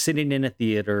like I was sitting in a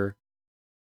theater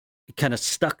kind of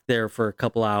stuck there for a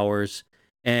couple hours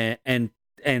and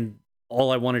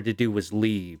all I wanted to do was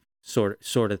leave,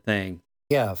 sort of thing.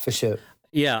 Yeah, for sure.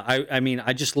 Yeah, I mean,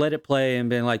 I just let it play and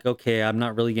been like, okay, I'm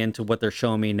not really into what they're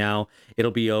showing me now.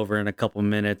 It'll be over in a couple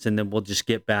minutes, and then we'll just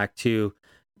get back to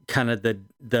kind of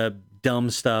the dumb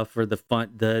stuff or the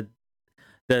fun the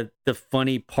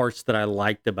funny parts that I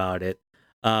liked about it.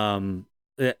 And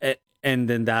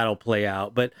then that'll play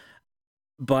out. But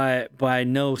by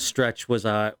no stretch was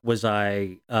I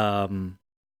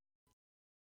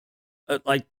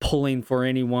like pulling for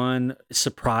anyone,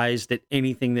 surprised at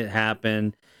anything that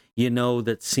happened. You know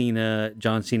that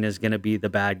John Cena is going to be the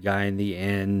bad guy in the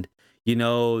end. You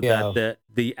know Yeah. that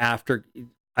the after,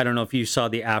 I don't know if you saw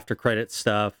the after credit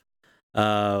stuff,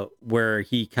 where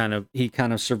he kind of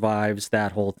survives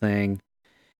that whole thing,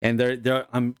 and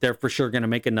they're for sure going to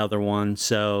make another one.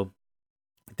 So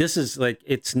this is like,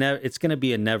 it's going to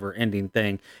be a never ending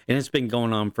thing, and it's been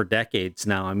going on for decades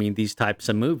now. I mean, these types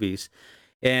of movies.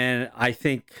 And I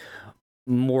think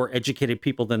more educated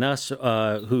people than us,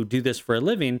 who do this for a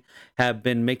living, have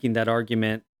been making that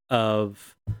argument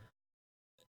of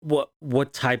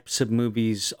what types of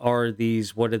movies are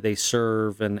these, what do they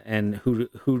serve, and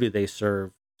who do they serve,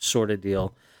 sort of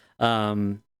deal. I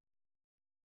mean,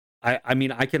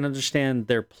 I can understand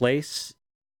their place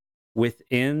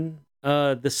within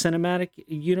the cinematic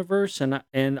universe,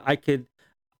 and I could,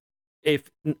 if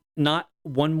not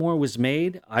one more was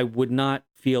made, I would not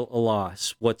feel a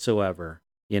loss whatsoever,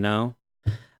 you know?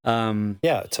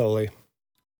 Yeah, totally.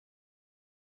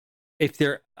 If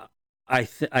there, I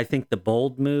think the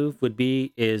bold move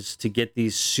is to get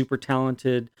these super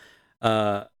talented,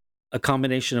 a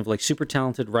combination of like super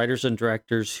talented writers and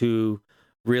directors who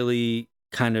really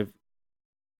kind of,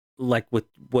 like with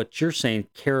what you're saying,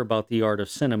 care about the art of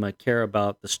cinema, care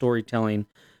about the storytelling,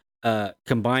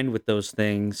 combined with those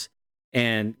things,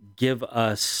 and give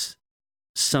us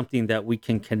something that we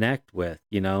can connect with,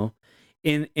 you know,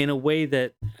 in a way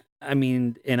that, I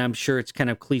mean, and I'm sure it's kind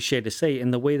of cliche to say,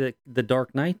 in the way that The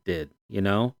Dark Knight did, you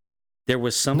know, there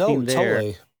was No, something there.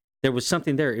 totally. There was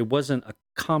something there. It wasn't a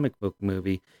comic book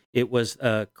movie. It was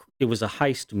a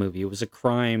heist movie. It was a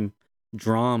crime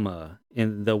drama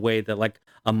in the way that like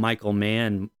a Michael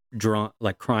Mann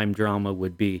like crime drama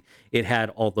would be. It had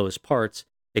all those parts,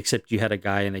 except you had a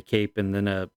guy in a cape and then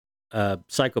a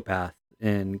psychopath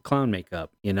in clown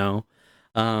makeup, you know?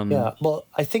 Yeah, well,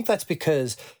 I think that's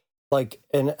because, like,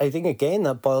 and I think again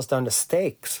that boils down to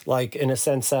stakes, like, in a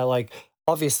sense that, like,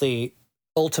 obviously,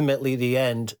 ultimately,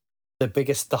 the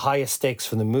highest stakes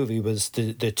for the movie was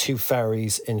the two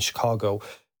ferries in Chicago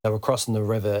that were crossing the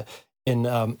river.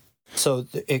 So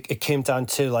it came down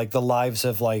to, like, the lives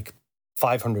of, like,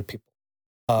 500 people,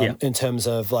 Yeah. in terms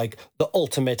of, like, the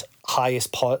ultimate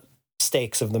highest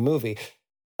stakes of the movie.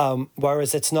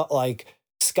 Whereas it's not like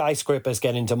skyscrapers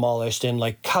getting demolished and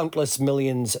like countless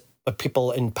millions of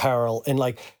people in peril, and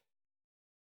like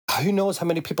who knows how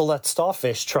many people that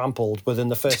starfish trampled within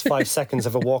the first 5 seconds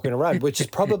of it walking around, which is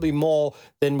probably more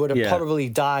than would have Yeah. probably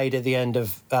died at the end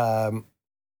of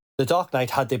The Dark Knight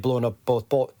had they blown up both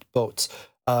boats.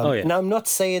 Oh, yeah. Now, I'm not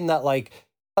saying that, like,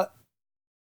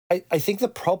 I think the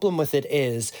problem with it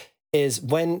is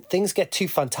when things get too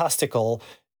fantastical,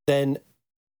 then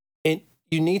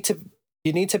you need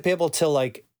to be able to,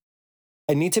 like,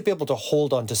 I need to be able to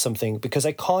hold on to something, because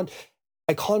I can't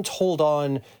hold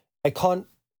on,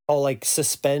 or like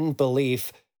suspend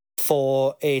belief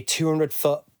for a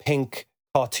 200-foot pink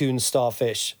cartoon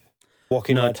starfish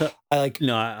walking No,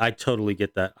 around. I totally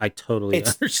get that. I totally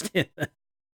understand that.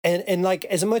 And like,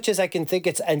 as much as I can think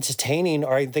it's entertaining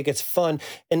or I think it's fun,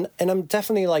 and I'm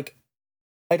definitely like,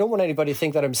 I don't want anybody to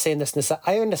think that I'm saying this.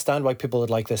 I understand why people would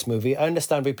like this movie. I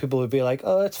understand why people would be like,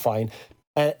 oh, it's fine.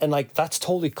 And like, that's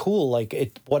totally cool.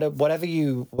 Like whatever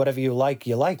you like,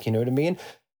 you like, you know what I mean?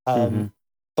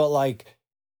 But like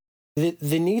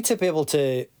the need to be able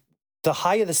to, the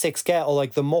higher the stakes get, or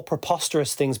like the more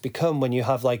preposterous things become when you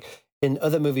have like in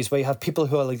other movies where you have people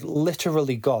who are like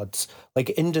literally gods, like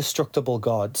indestructible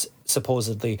gods,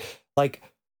 supposedly. Like,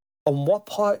 on what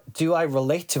part do I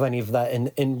relate to any of that?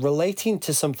 In relating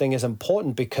to something is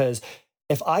important, because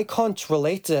if I can't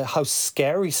relate to how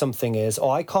scary something is,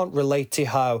 or I can't relate to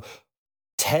how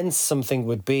tense something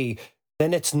would be,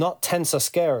 then it's not tense or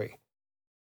scary.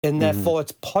 And therefore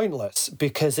it's pointless,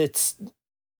 because it's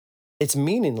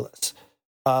meaningless.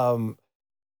 And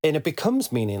it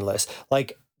becomes meaningless.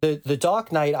 Like the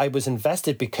Dark Knight, I was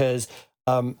invested because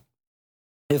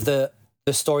if the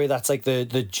story that's like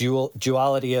the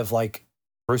duality of like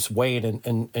Bruce Wayne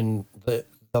and the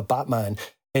Batman,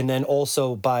 and then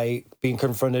also by being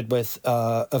confronted with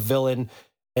a villain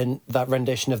in that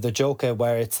rendition of the Joker,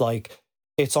 where it's like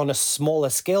it's on a smaller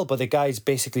scale, but the guy's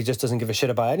basically just doesn't give a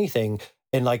shit about anything,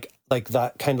 and like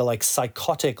that kind of like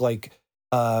psychotic like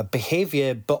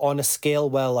behavior, but on a scale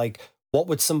where like, what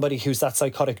would somebody who's that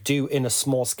psychotic do in a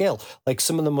small scale? Like,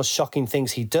 some of the most shocking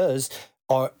things he does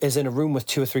is in a room with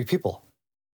 2 or 3 people,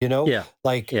 you know?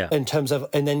 In terms of,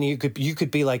 and then you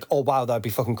could be like, oh wow, that'd be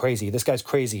fucking crazy. This guy's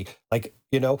crazy. Like,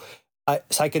 you know,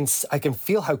 so I can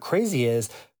feel how crazy he is,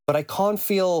 but I can't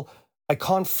feel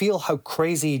how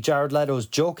crazy Jared Leto's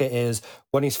Joker is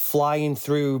when he's flying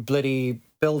through bloody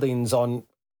buildings on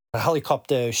a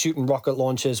helicopter, shooting rocket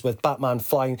launches with Batman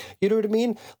flying. You know what I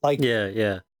mean? Like,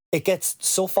 it gets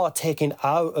so far taken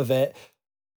out of it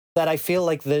that I feel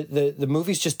like the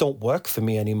movies just don't work for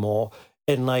me anymore.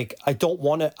 And like, I don't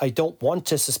want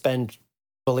to suspend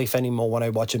belief anymore when I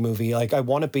watch a movie. Like, I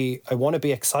want to be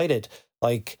excited.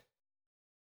 Like,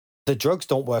 the drugs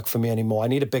don't work for me anymore. I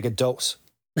need a bigger dose.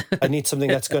 I need something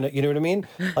that's gonna, you know what I mean?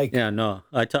 Like, I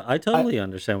totally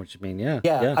understand what you mean. Yeah.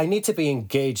 I need to be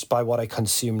engaged by what I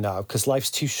consume now, because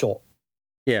life's too short.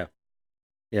 Yeah.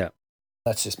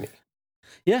 That's just me.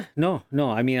 Yeah, no.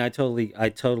 I mean, I totally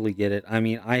get it. I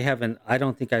mean, I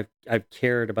don't think I've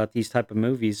cared about these type of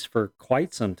movies for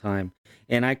quite some time,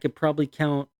 and I could probably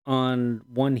count on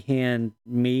one hand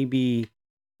maybe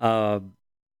four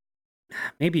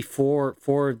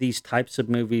of these types of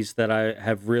movies that I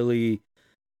have really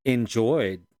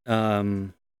enjoyed.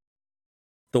 Thor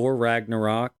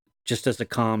Ragnarok, just as a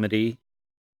comedy.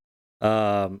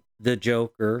 The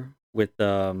Joker with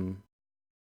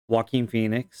Joaquin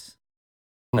Phoenix.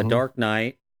 A Dark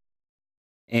Knight,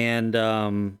 and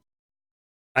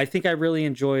I think I really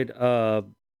enjoyed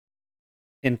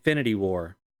Infinity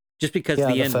War, just because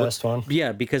the end first one.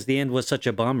 Yeah, because the end was such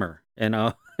a bummer, and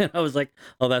and I was like,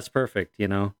 oh, that's perfect, you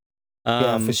know.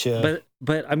 For sure.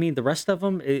 But I mean, the rest of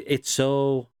them, it's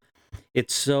so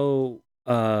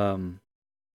you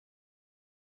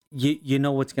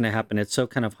know what's going to happen. It's so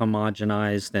kind of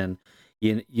homogenized, and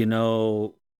you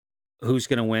know who's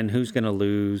going to win, who's going to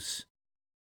lose,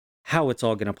 how it's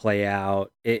all going to play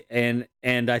out. And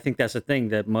I think that's the thing,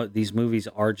 that these movies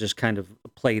are just kind of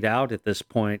played out at this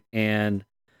point, and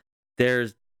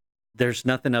there's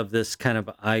nothing of this kind of,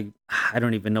 I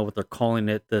don't even know what they're calling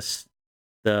it,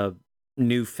 the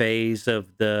new phase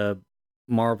of the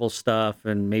Marvel stuff,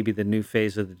 and maybe the new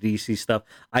phase of the DC stuff.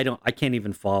 I can't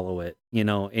even follow it, you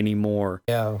know, anymore.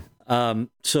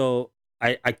 So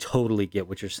I totally get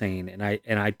what you're saying, and I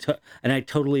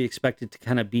totally expected to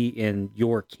kind of be in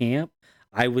your camp.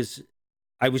 I was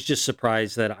just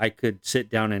surprised that I could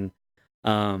sit down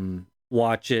and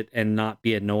watch it and not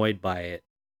be annoyed by it.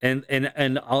 And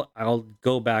I'll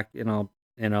go back and I'll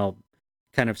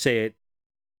kind of say it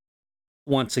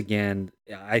once again.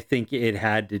 I think it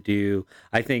had to do.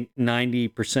 I think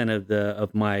 90%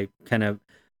 of my kind of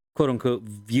quote unquote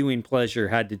viewing pleasure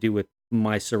had to do with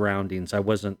my surroundings.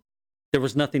 There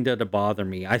was nothing to bother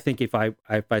me. I think if I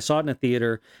saw it in a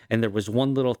theater and there was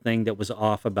one little thing that was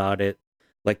off about it,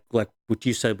 like what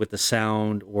you said with the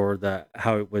sound, or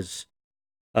how it was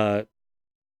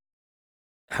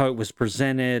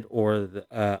presented, or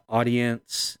the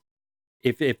audience,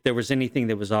 if there was anything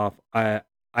that was off, I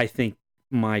think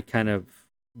my kind of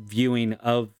viewing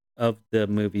of the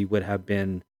movie would have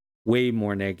been way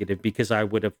more negative, because I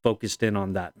would have focused in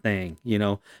on that thing, you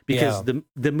know, because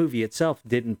the movie itself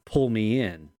didn't pull me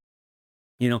in.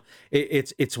 You know,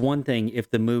 it's one thing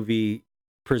if the movie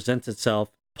presents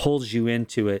itself, pulls you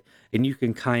into it, and you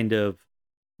can kind of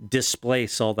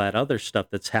displace all that other stuff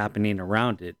that's happening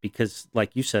around it, because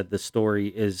like you said, the story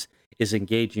is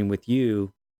engaging with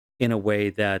you in a way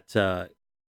that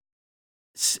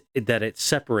that it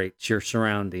separates your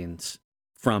surroundings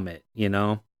from it, you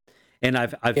know. And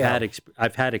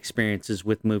I've had experiences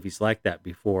with movies like that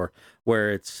before,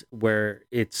 where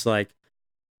it's like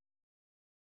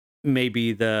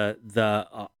maybe the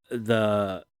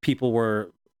people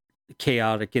were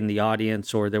chaotic in the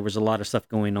audience, or there was a lot of stuff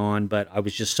going on, but I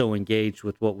was just so engaged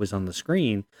with what was on the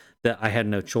screen that I had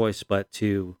no choice but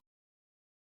to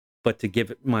give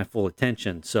it my full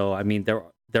attention. So I mean,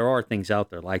 there are things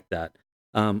out there like that.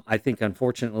 I think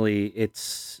unfortunately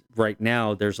it's right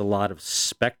now there's a lot of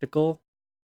spectacle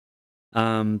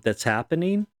that's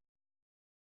happening,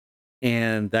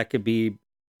 and that could be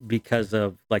because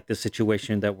of like the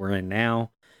situation that we're in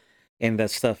now, and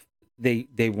that stuff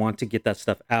they want to get that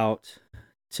stuff out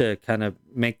to kind of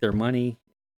make their money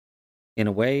in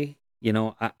a way, you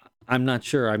know. I'm not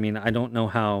sure. I mean, I don't know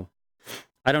how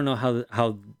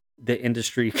the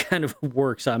industry kind of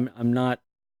works. I'm not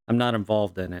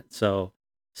involved in it. So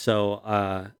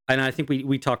and I think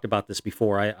we talked about this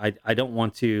before. I don't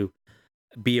want to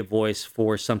be a voice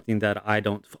for something that I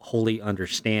don't wholly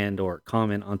understand, or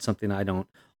comment on something I don't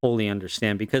wholly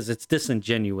understand, because it's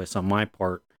disingenuous on my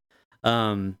part.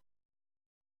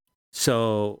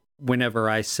 So whenever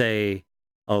I say,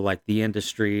 oh, like the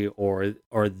industry or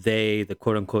they, the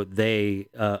quote unquote they,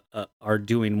 are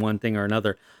doing one thing or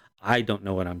another, I don't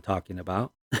know what I'm talking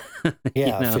about.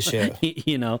 Yeah, you know? For sure.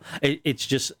 You know, it's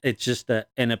just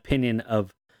an opinion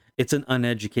of, it's an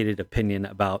uneducated opinion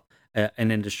about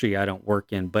an industry I don't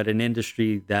work in, but an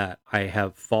industry that I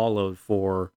have followed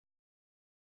for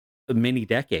many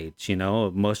decades, you know,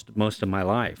 most of my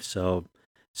life. So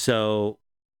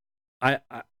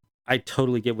I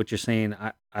totally get what you're saying.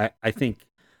 I think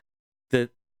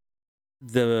that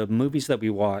the movies that we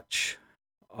watch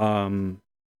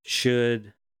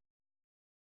should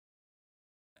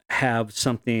have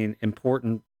something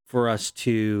important for us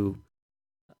to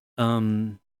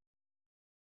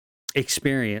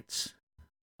experience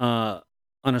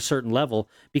on a certain level,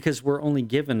 because we're only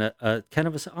given a kind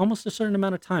of almost a certain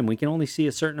amount of time. We can only see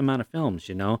a certain amount of films,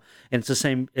 you know. And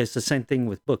it's the same thing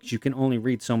with books. You can only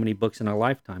read so many books in a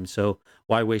lifetime, so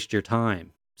why waste your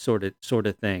time, sort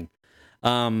of thing.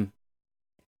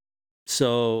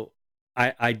 So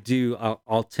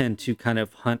I'll tend to kind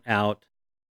of hunt out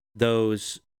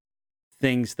those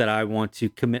things that I want to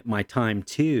commit my time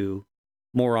to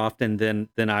more often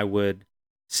than I would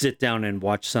sit down and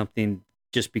watch something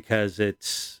just because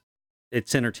it's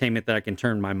entertainment that I can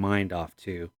turn my mind off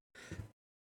to.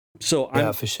 So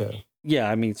yeah, for sure. Yeah,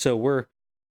 I mean, so we're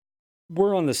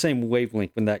on the same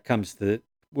wavelength when that comes to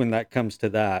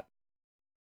that.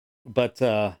 But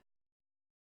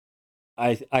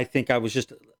I think I was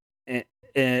just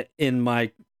in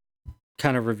my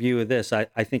kind of review of this, I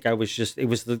think I was just, it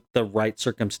was the right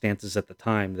circumstances at the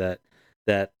time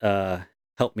that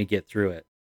helped me get through it.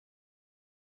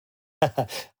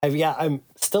 Yeah, I'm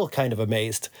still kind of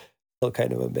amazed. But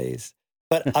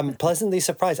I'm pleasantly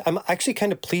surprised. I'm actually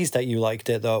kind of pleased that you liked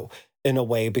it, though, in a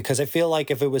way, because I feel like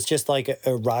if it was just like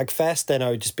a rag fest, then I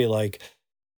would just be like,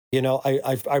 you know,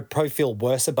 I'd probably feel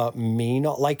worse about me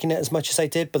not liking it as much as I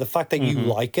did. But the fact that you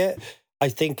like it, I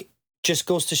think just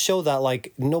goes to show that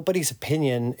like nobody's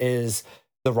opinion is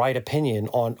the right opinion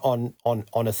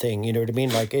on a thing. You know what I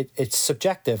mean? Like it's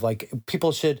subjective. Like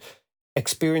people should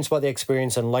experience what they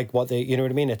experience and like what they, you know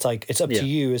what I mean? It's like, it's up to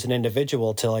you as an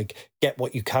individual to like get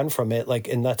what you can from it. Like,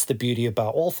 and that's the beauty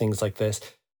about all things like this.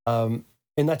 And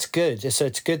that's good. So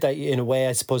it's good that in a way,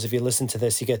 I suppose, if you listen to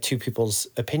this, you get two people's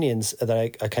opinions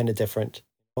that are kind of different.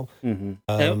 You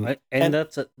know? And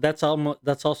that's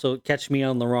also Catch Me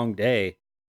on the Wrong Day.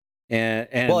 And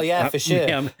well, yeah, for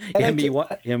sure.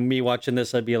 Me watching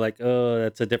this, I'd be like, oh,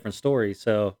 that's a different story.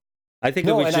 So I think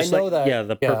it was just like,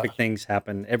 the perfect things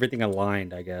happened. Everything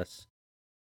aligned, I guess.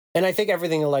 And I think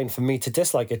everything aligned for me to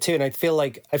dislike it too. And I feel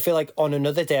like on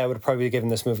another day, I would have probably given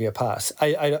this movie a pass.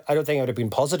 I don't think I would have been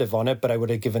positive on it, but I would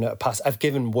have given it a pass. I've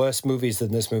given worse movies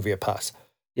than this movie a pass.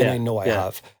 And I know I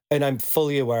have. And I'm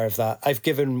fully aware of that. I've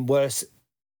given worse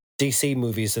DC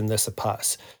movies than this a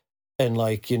pass. And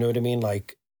like, you know what I mean?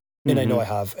 Like, and I know I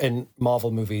have. And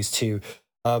Marvel movies too.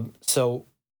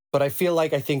 But I feel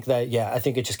like I think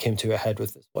it just came to a head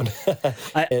with this one.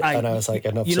 And I was like,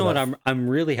 enough. You know what? I'm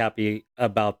really happy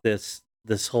about this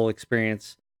whole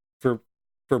experience for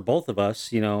both of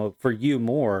us. You know, for you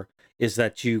more is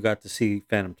that you got to see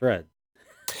Phantom Thread.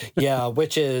 Yeah,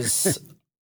 which is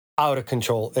out of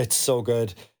control. It's so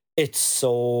good. But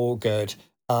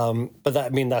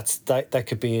that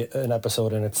could be an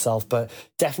episode in itself. But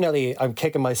definitely, I'm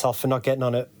kicking myself for not getting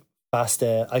on it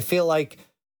faster. I feel like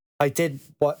I did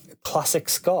what classic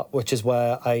Scott, which is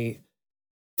where I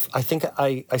I think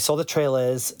I saw the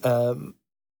trailers, and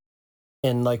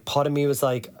like part of me was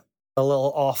like a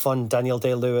little off on Daniel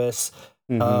Day-Lewis,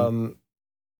 and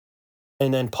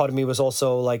then part of me was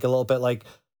also like a little bit like,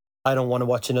 I don't want to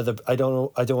watch another. I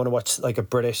don't want to watch like a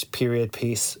British period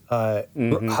piece.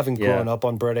 Having grown up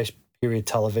on British period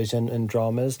television and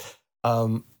dramas,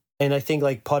 and I think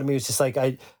like part of me was just like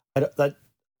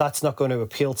that's not going to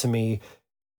appeal to me,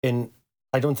 and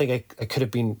I don't think I could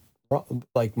have been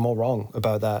like more wrong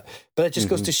about that. But it just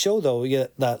goes to show though, yeah,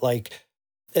 that like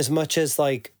as much as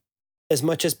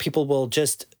people will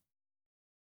just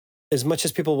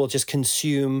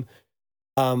consume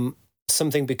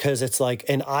something because it's like,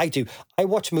 and I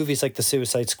watch movies like The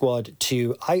Suicide Squad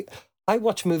too. I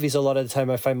watch movies a lot of the time.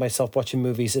 I find myself watching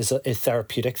movies as a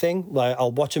therapeutic thing. Like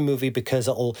I'll watch a movie because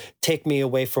it'll take me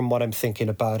away from what I'm thinking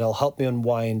about. It'll help me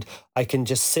unwind. I can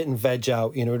just sit and veg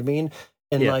out. You know what I mean?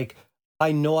 And like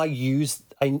I know I use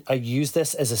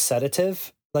this as a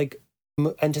sedative, like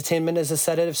entertainment as a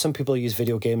sedative. Some people use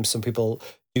video games. Some people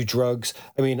do drugs.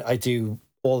 I mean, I do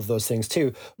all of those things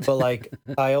too. But like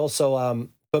I also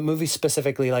but movies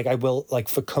specifically, like I will, like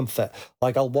for comfort,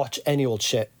 like I'll watch any old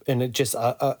shit, and it just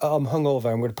I'm hungover.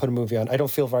 I'm going to put a movie on. I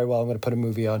don't feel very well. I'm going to put a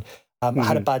movie on. I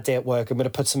had a bad day at work. I'm going to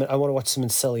put something. I want to watch something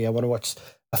silly. I want to watch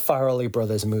a Farrelly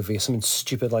Brothers movie, something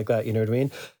stupid like that. You know what I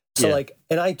mean? So like,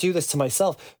 and I do this to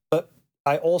myself, but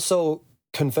I also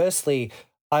conversely,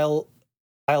 I'll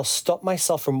stop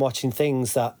myself from watching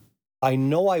things that I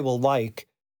know I will like,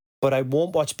 but I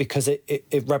won't watch because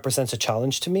it represents a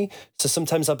challenge to me. So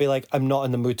sometimes I'll be like, I'm not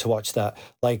in the mood to watch that.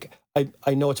 Like,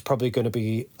 I know it's probably going to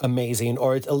be amazing,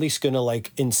 or it's at least going to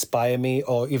like inspire me,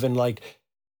 or even like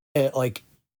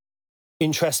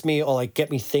interest me, or like get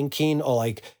me thinking, or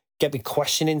like get me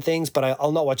questioning things. But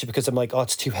I'll not watch it because I'm like, oh,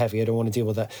 it's too heavy. I don't want to deal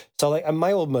with that. So like, I'm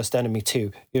my old worst enemy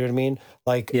too. You know what I mean?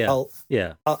 Like, I'll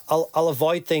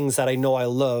avoid things that I know I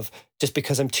love just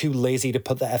because I'm too lazy to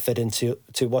put the effort into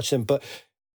to watch them. But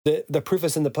the proof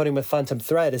is in the pudding with Phantom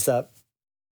Thread is that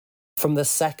from the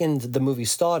second the movie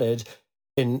started,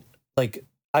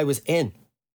 I was in.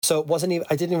 So it wasn't even,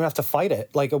 I didn't even have to fight it.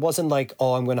 Like, it wasn't like,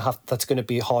 oh, that's going to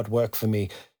be hard work for me.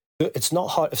 It's not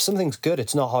hard. If something's good,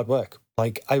 it's not hard work.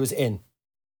 Like, I was in.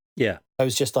 Yeah. I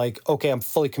was just like, okay, I'm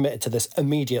fully committed to this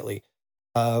immediately.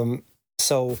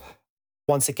 So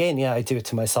once again, I do it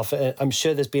to myself. I'm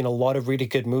sure there's been a lot of really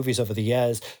good movies over the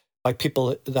years by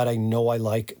people that I know I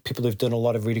like, people who've done a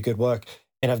lot of really good work,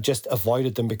 and I've just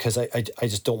avoided them because I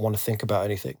just don't want to think about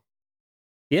anything.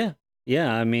 Yeah.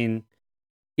 Yeah. I mean,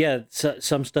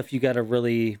 some stuff you got to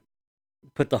really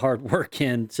put the hard work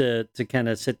in to kind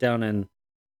of sit down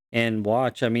and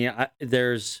watch. I mean,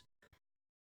 there's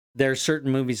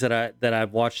certain movies that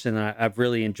I've watched and I've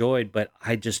really enjoyed, but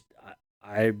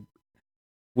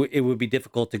it would be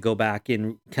difficult to go back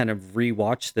and kind of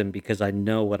rewatch them because I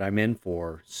know what I'm in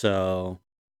for. So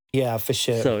yeah, for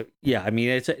sure. So yeah, I mean,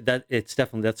 it's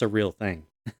definitely, that's a real thing.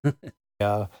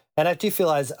 Yeah, and I do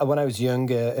feel as when I was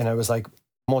younger and I was like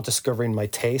more discovering my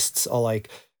tastes, or like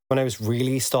when I was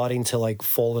really starting to like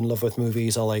fall in love with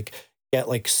movies, or like get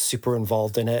like super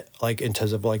involved in it, like in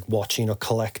terms of like watching or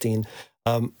collecting.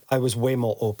 I was way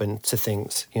more open to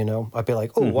things, you know. I'd be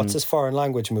like, oh, what's this foreign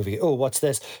language movie? Oh, what's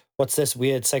this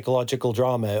weird psychological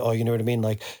drama? Or you know what I mean?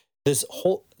 Like there's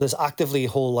actively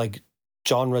whole like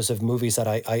genres of movies that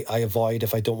I avoid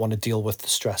if I don't want to deal with the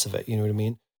stress of it. You know what I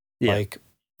mean? Yeah. Like,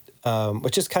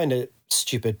 which is kind of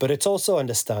stupid, but it's also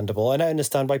understandable. And I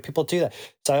understand why people do that.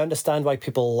 So I understand why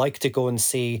people like to go and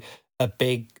see a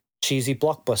big cheesy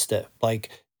blockbuster. Like,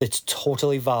 it's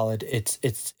totally valid.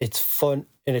 It's fun,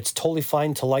 and it's totally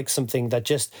fine to like something that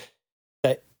just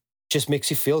makes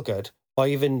you feel good, or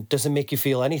even doesn't make you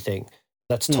feel anything.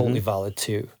 That's totally valid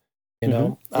too. You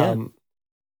know,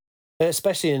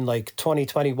 especially in like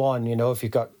 2021. You know, if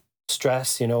you've got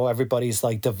stress, you know, everybody's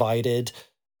like divided.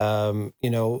 You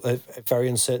know, at very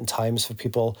uncertain times for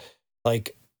people.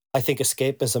 Like, I think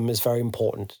escapism is very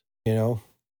important. You know.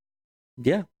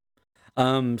 Yeah.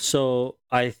 So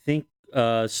I think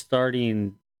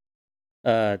starting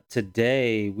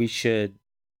today, we should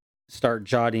start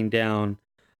jotting down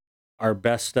our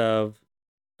best of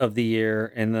the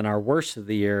year and then our worst of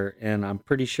the year. And I'm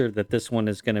pretty sure that this one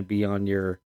is going to be on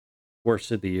your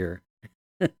worst of the year.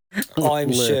 Oh,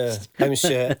 I'm sure.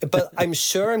 But I'm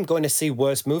sure I'm going to see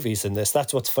worse movies than this.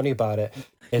 That's what's funny about it.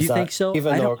 You think so?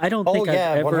 I don't think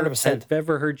I've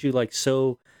ever heard you like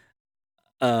so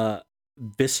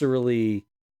viscerally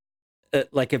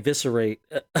like eviscerate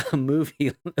a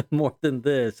movie more than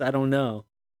this. I don't know.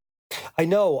 I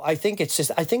know. I think it's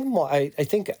just. I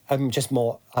think I'm just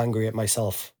more angry at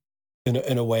myself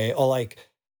in a way, or like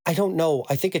I don't know.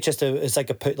 I think it just is like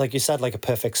like you said, like a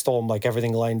perfect storm, like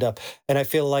everything lined up. And I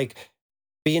feel like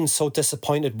being so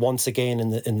disappointed once again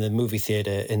in the movie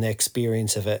theater, in the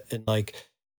experience of it, and like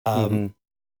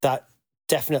that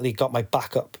definitely got my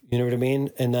back up. You know what I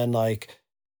mean? And then like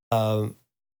I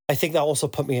think that also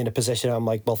put me in a position. I'm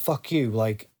like, well, fuck you.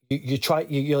 Like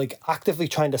you're like actively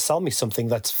trying to sell me something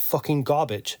that's fucking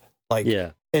garbage. Like,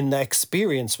 and the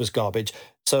experience was garbage.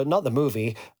 So not the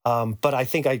movie, but I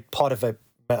think part of it.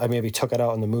 I maybe took it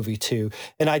out in the movie too.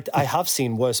 And I have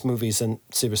seen worse movies than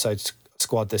Suicide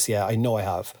Squad this year. I know I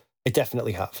have. I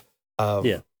definitely have.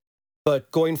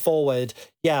 But going forward,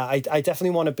 I definitely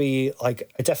want to be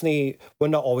like, we're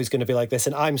not always going to be like this.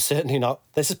 And I'm certainly not.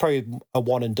 This is probably a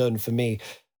one and done for me,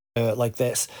 like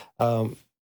this.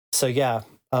 So yeah,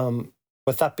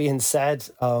 with that being said,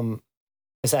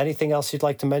 is there anything else you'd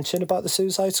like to mention about the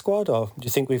Suicide Squad? Or do you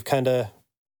think we've kind of...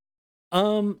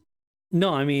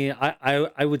 No, I mean,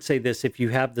 I would say this: if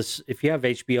you have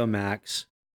HBO Max,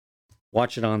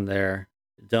 watch it on there.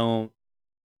 Don't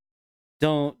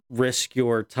risk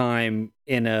your time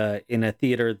in a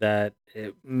theater that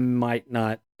it might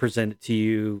not present it to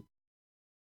you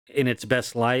in its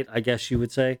best light, I guess you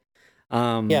would say. See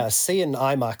it in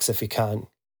IMAX if you can.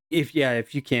 If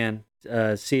you can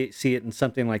see it in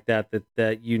something like that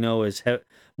is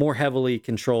more heavily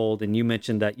controlled. And you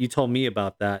mentioned that, you told me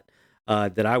about that.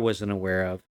 That I wasn't aware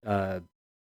of,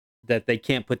 that they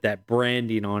can't put that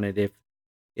branding on it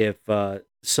if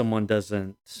someone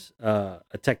doesn't, a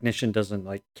technician doesn't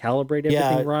like calibrate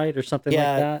everything right or something like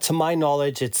that. To my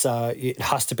knowledge, it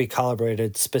has to be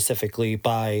calibrated specifically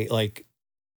by like,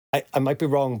 I might be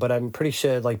wrong, but I'm pretty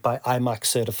sure like by IMAX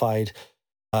certified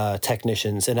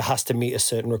technicians, and it has to meet a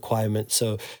certain requirement.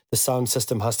 So the sound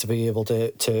system has to be able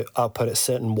to output a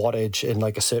certain wattage in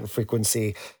like a certain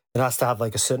frequency. It has to have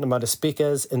like a certain amount of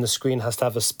speakers, and the screen has to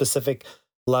have a specific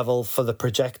level for the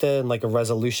projector and like a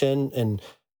resolution, and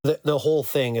the whole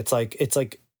thing. It's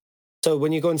like so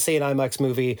when you go and see an IMAX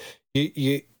movie,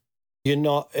 you're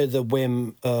not at the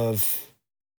whim of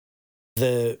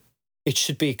it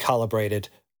should be calibrated.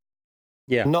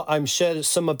 Yeah. I'm sure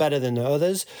some are better than the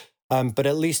others, but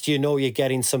at least you're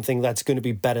getting something that's going to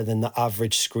be better than the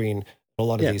average screen in a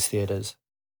lot of these theaters.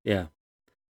 Yeah.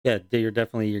 Yeah, you're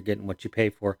getting what you pay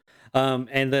for.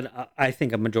 And then I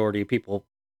think a majority of people,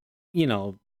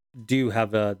 do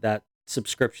have that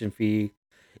subscription fee.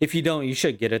 If you don't, you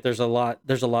should get it. There's a lot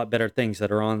better things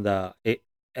that are on the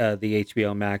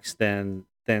HBO Max than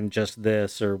just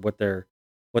this, or what they're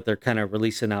kind of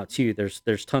releasing out to you.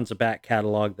 There's tons of back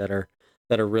catalog that are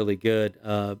really good.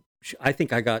 I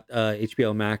think I got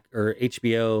HBO Max or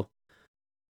HBO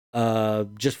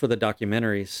just for the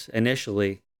documentaries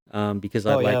initially. Because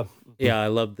I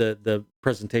love the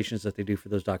presentations that they do for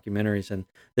those documentaries, and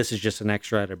this is just an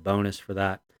extra added bonus for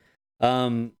that.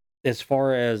 As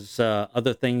far as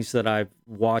other things that I've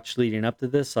watched leading up to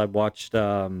this, I watched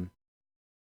the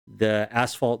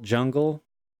Asphalt Jungle,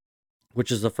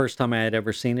 which is the first time I had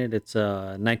ever seen it. It's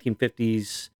a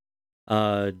 1950s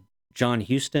John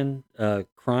Huston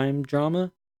crime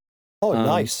drama. Oh,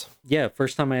 nice. Yeah,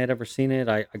 first time I had ever seen it.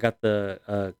 I got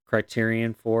the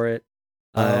Criterion for it.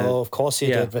 Of course you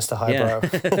did, Mr. Highbrow.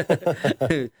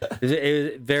 Yeah. It was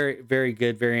very, very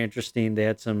good, very interesting. They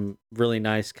had some really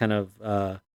nice kind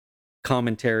of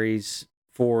commentaries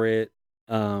for it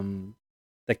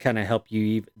that kind of help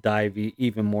you dive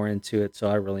even more into it. So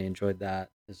I really enjoyed that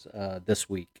this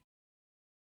week.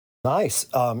 Nice.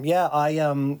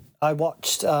 I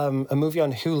watched a movie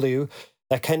on Hulu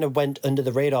that kind of went under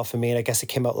the radar for me, and I guess it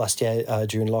came out last year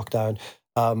during lockdown.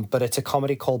 But it's a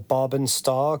comedy called Barb and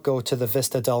Star Go to the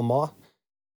Vista Del Mar,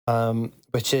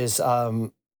 which is, I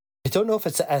don't know if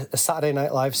it's a Saturday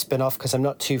Night Live spin-off, because I'm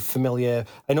not too familiar.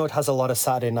 I know it has a lot of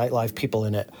Saturday Night Live people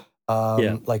in it,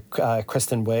 like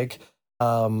Kristen Wiig.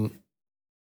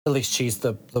 At least she's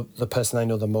the person I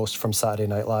know the most from Saturday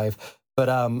Night Live. But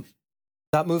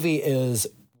that movie is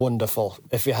wonderful.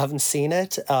 If you haven't seen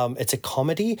it, it's a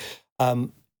comedy,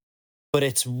 but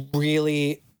it's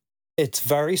very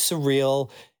surreal.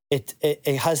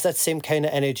 It has that same kind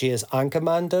of energy as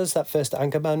Anchorman does, that first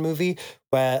Anchorman movie,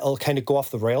 where it'll kind of go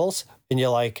off the rails, and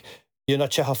you're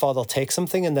not sure how far they'll take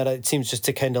something, and then it seems just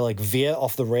to kind of like veer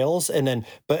off the rails,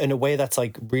 but in a way that's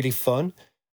like really fun.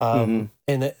 And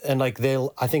like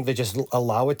I think they just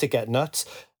allow it to get nuts.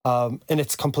 And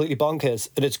it's completely bonkers,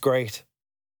 and it's great.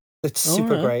 It's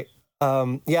super great.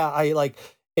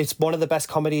 It's one of the best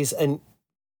comedies, and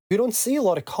you don't see a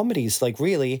lot of comedies, like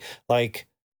really, like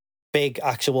big,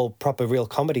 actual, proper, real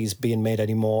comedies being made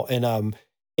anymore. And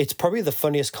it's probably the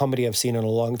funniest comedy I've seen in a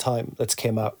long time that's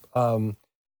came out. I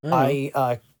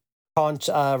can't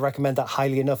recommend that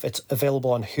highly enough. It's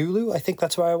available on Hulu. I think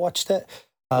that's where I watched it.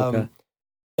 Okay.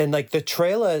 And like the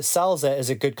trailer sells it as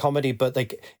a good comedy, but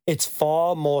like it's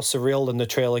far more surreal than the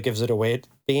trailer gives it away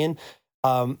being,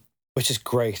 which is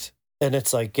great. And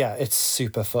it's like, yeah, it's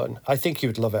super fun. I think you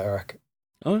would love it, Eric.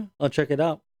 Oh, I'll check it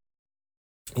out.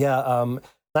 Yeah,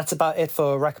 that's about it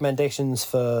for recommendations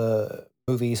for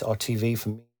movies or TV for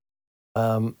me.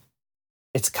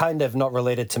 It's kind of not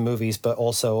related to movies, but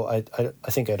also I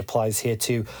think it applies here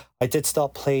too. I did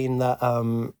start playing that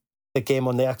the game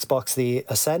on the Xbox, The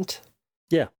Ascent.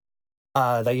 Yeah.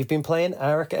 That you've been playing,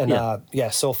 Eric, and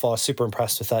so far super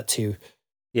impressed with that too.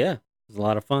 Yeah, it's a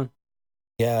lot of fun.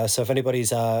 Yeah, so if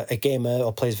anybody's a gamer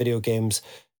or plays video games,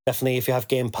 definitely if you have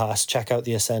Game Pass, check out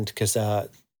The Ascent because that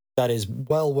is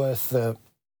well worth the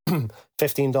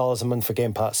 $15 a month for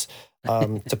Game Pass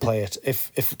to play it.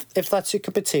 If that's your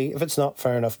cup of tea, if it's not,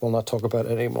 fair enough. We'll not talk about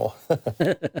it anymore.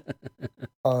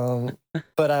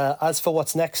 But as for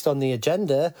what's next on the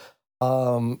agenda,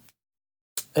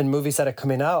 and movies that are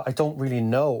coming out, I don't really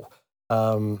know.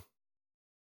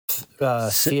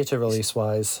 Theater release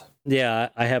wise. Yeah,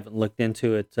 I haven't looked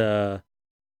into it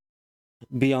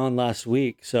beyond last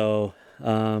week, so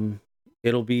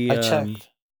it'll be. I checked.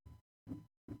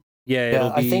 Yeah,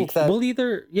 it'll be. I think that we'll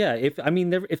either. Yeah,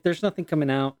 if there's nothing coming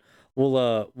out,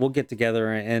 we'll get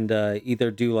together and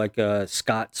either do like a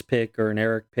Scott's pick or an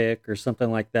Eric pick or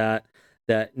something like that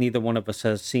neither one of us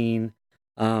has seen.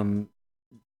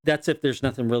 That's if there's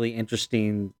nothing really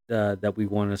interesting that we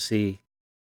want to see.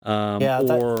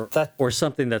 Or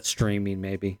something that's streaming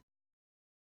maybe.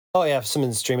 Oh yeah,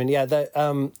 something's streaming. Yeah,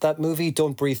 that movie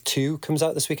Don't Breathe 2 comes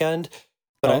out this weekend.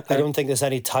 But I don't think there's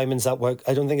any timings that work.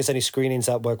 I don't think there's any screenings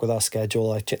that work with our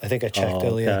schedule. I think I checked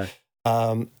earlier.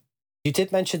 Okay. You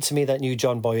did mention to me that new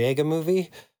John Boyega movie.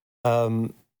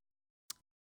 It's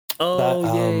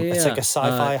like a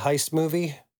sci-fi heist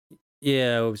movie.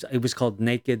 Yeah, it was called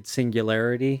Naked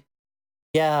Singularity.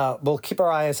 Yeah, we'll keep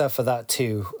our eyes out for that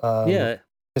too. Yeah.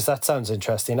 Because that sounds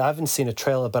interesting. I haven't seen a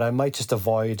trailer, but I might just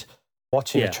avoid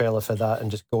watching a trailer for that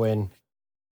and just go in.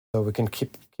 So we can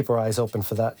keep our eyes open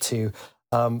for that too.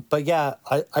 But yeah,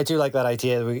 I do like that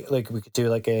idea. We could do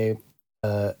like a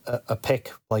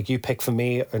pick, like you pick for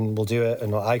me and we'll do it,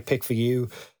 and I pick for you,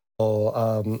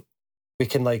 or we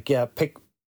can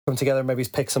come together and maybe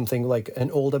pick something like an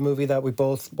older movie that we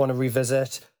both want to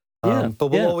revisit. But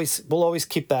we'll always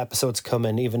keep the episodes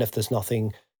coming, even if there's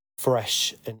nothing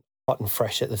fresh and hot and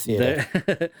fresh at the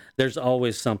theater. There's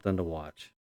always something to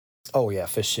watch. Oh yeah,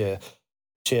 for sure.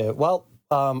 Sure. Well,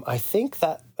 I think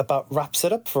that about wraps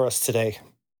it up for us today.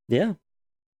 Yeah.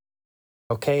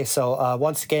 Okay, so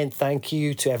once again, thank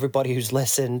you to everybody who's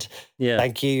listened. Yeah.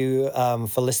 Thank you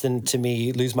for listening to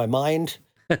me lose my mind,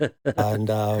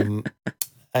 and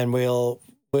we'll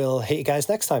hit you guys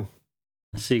next time.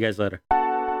 See you guys later.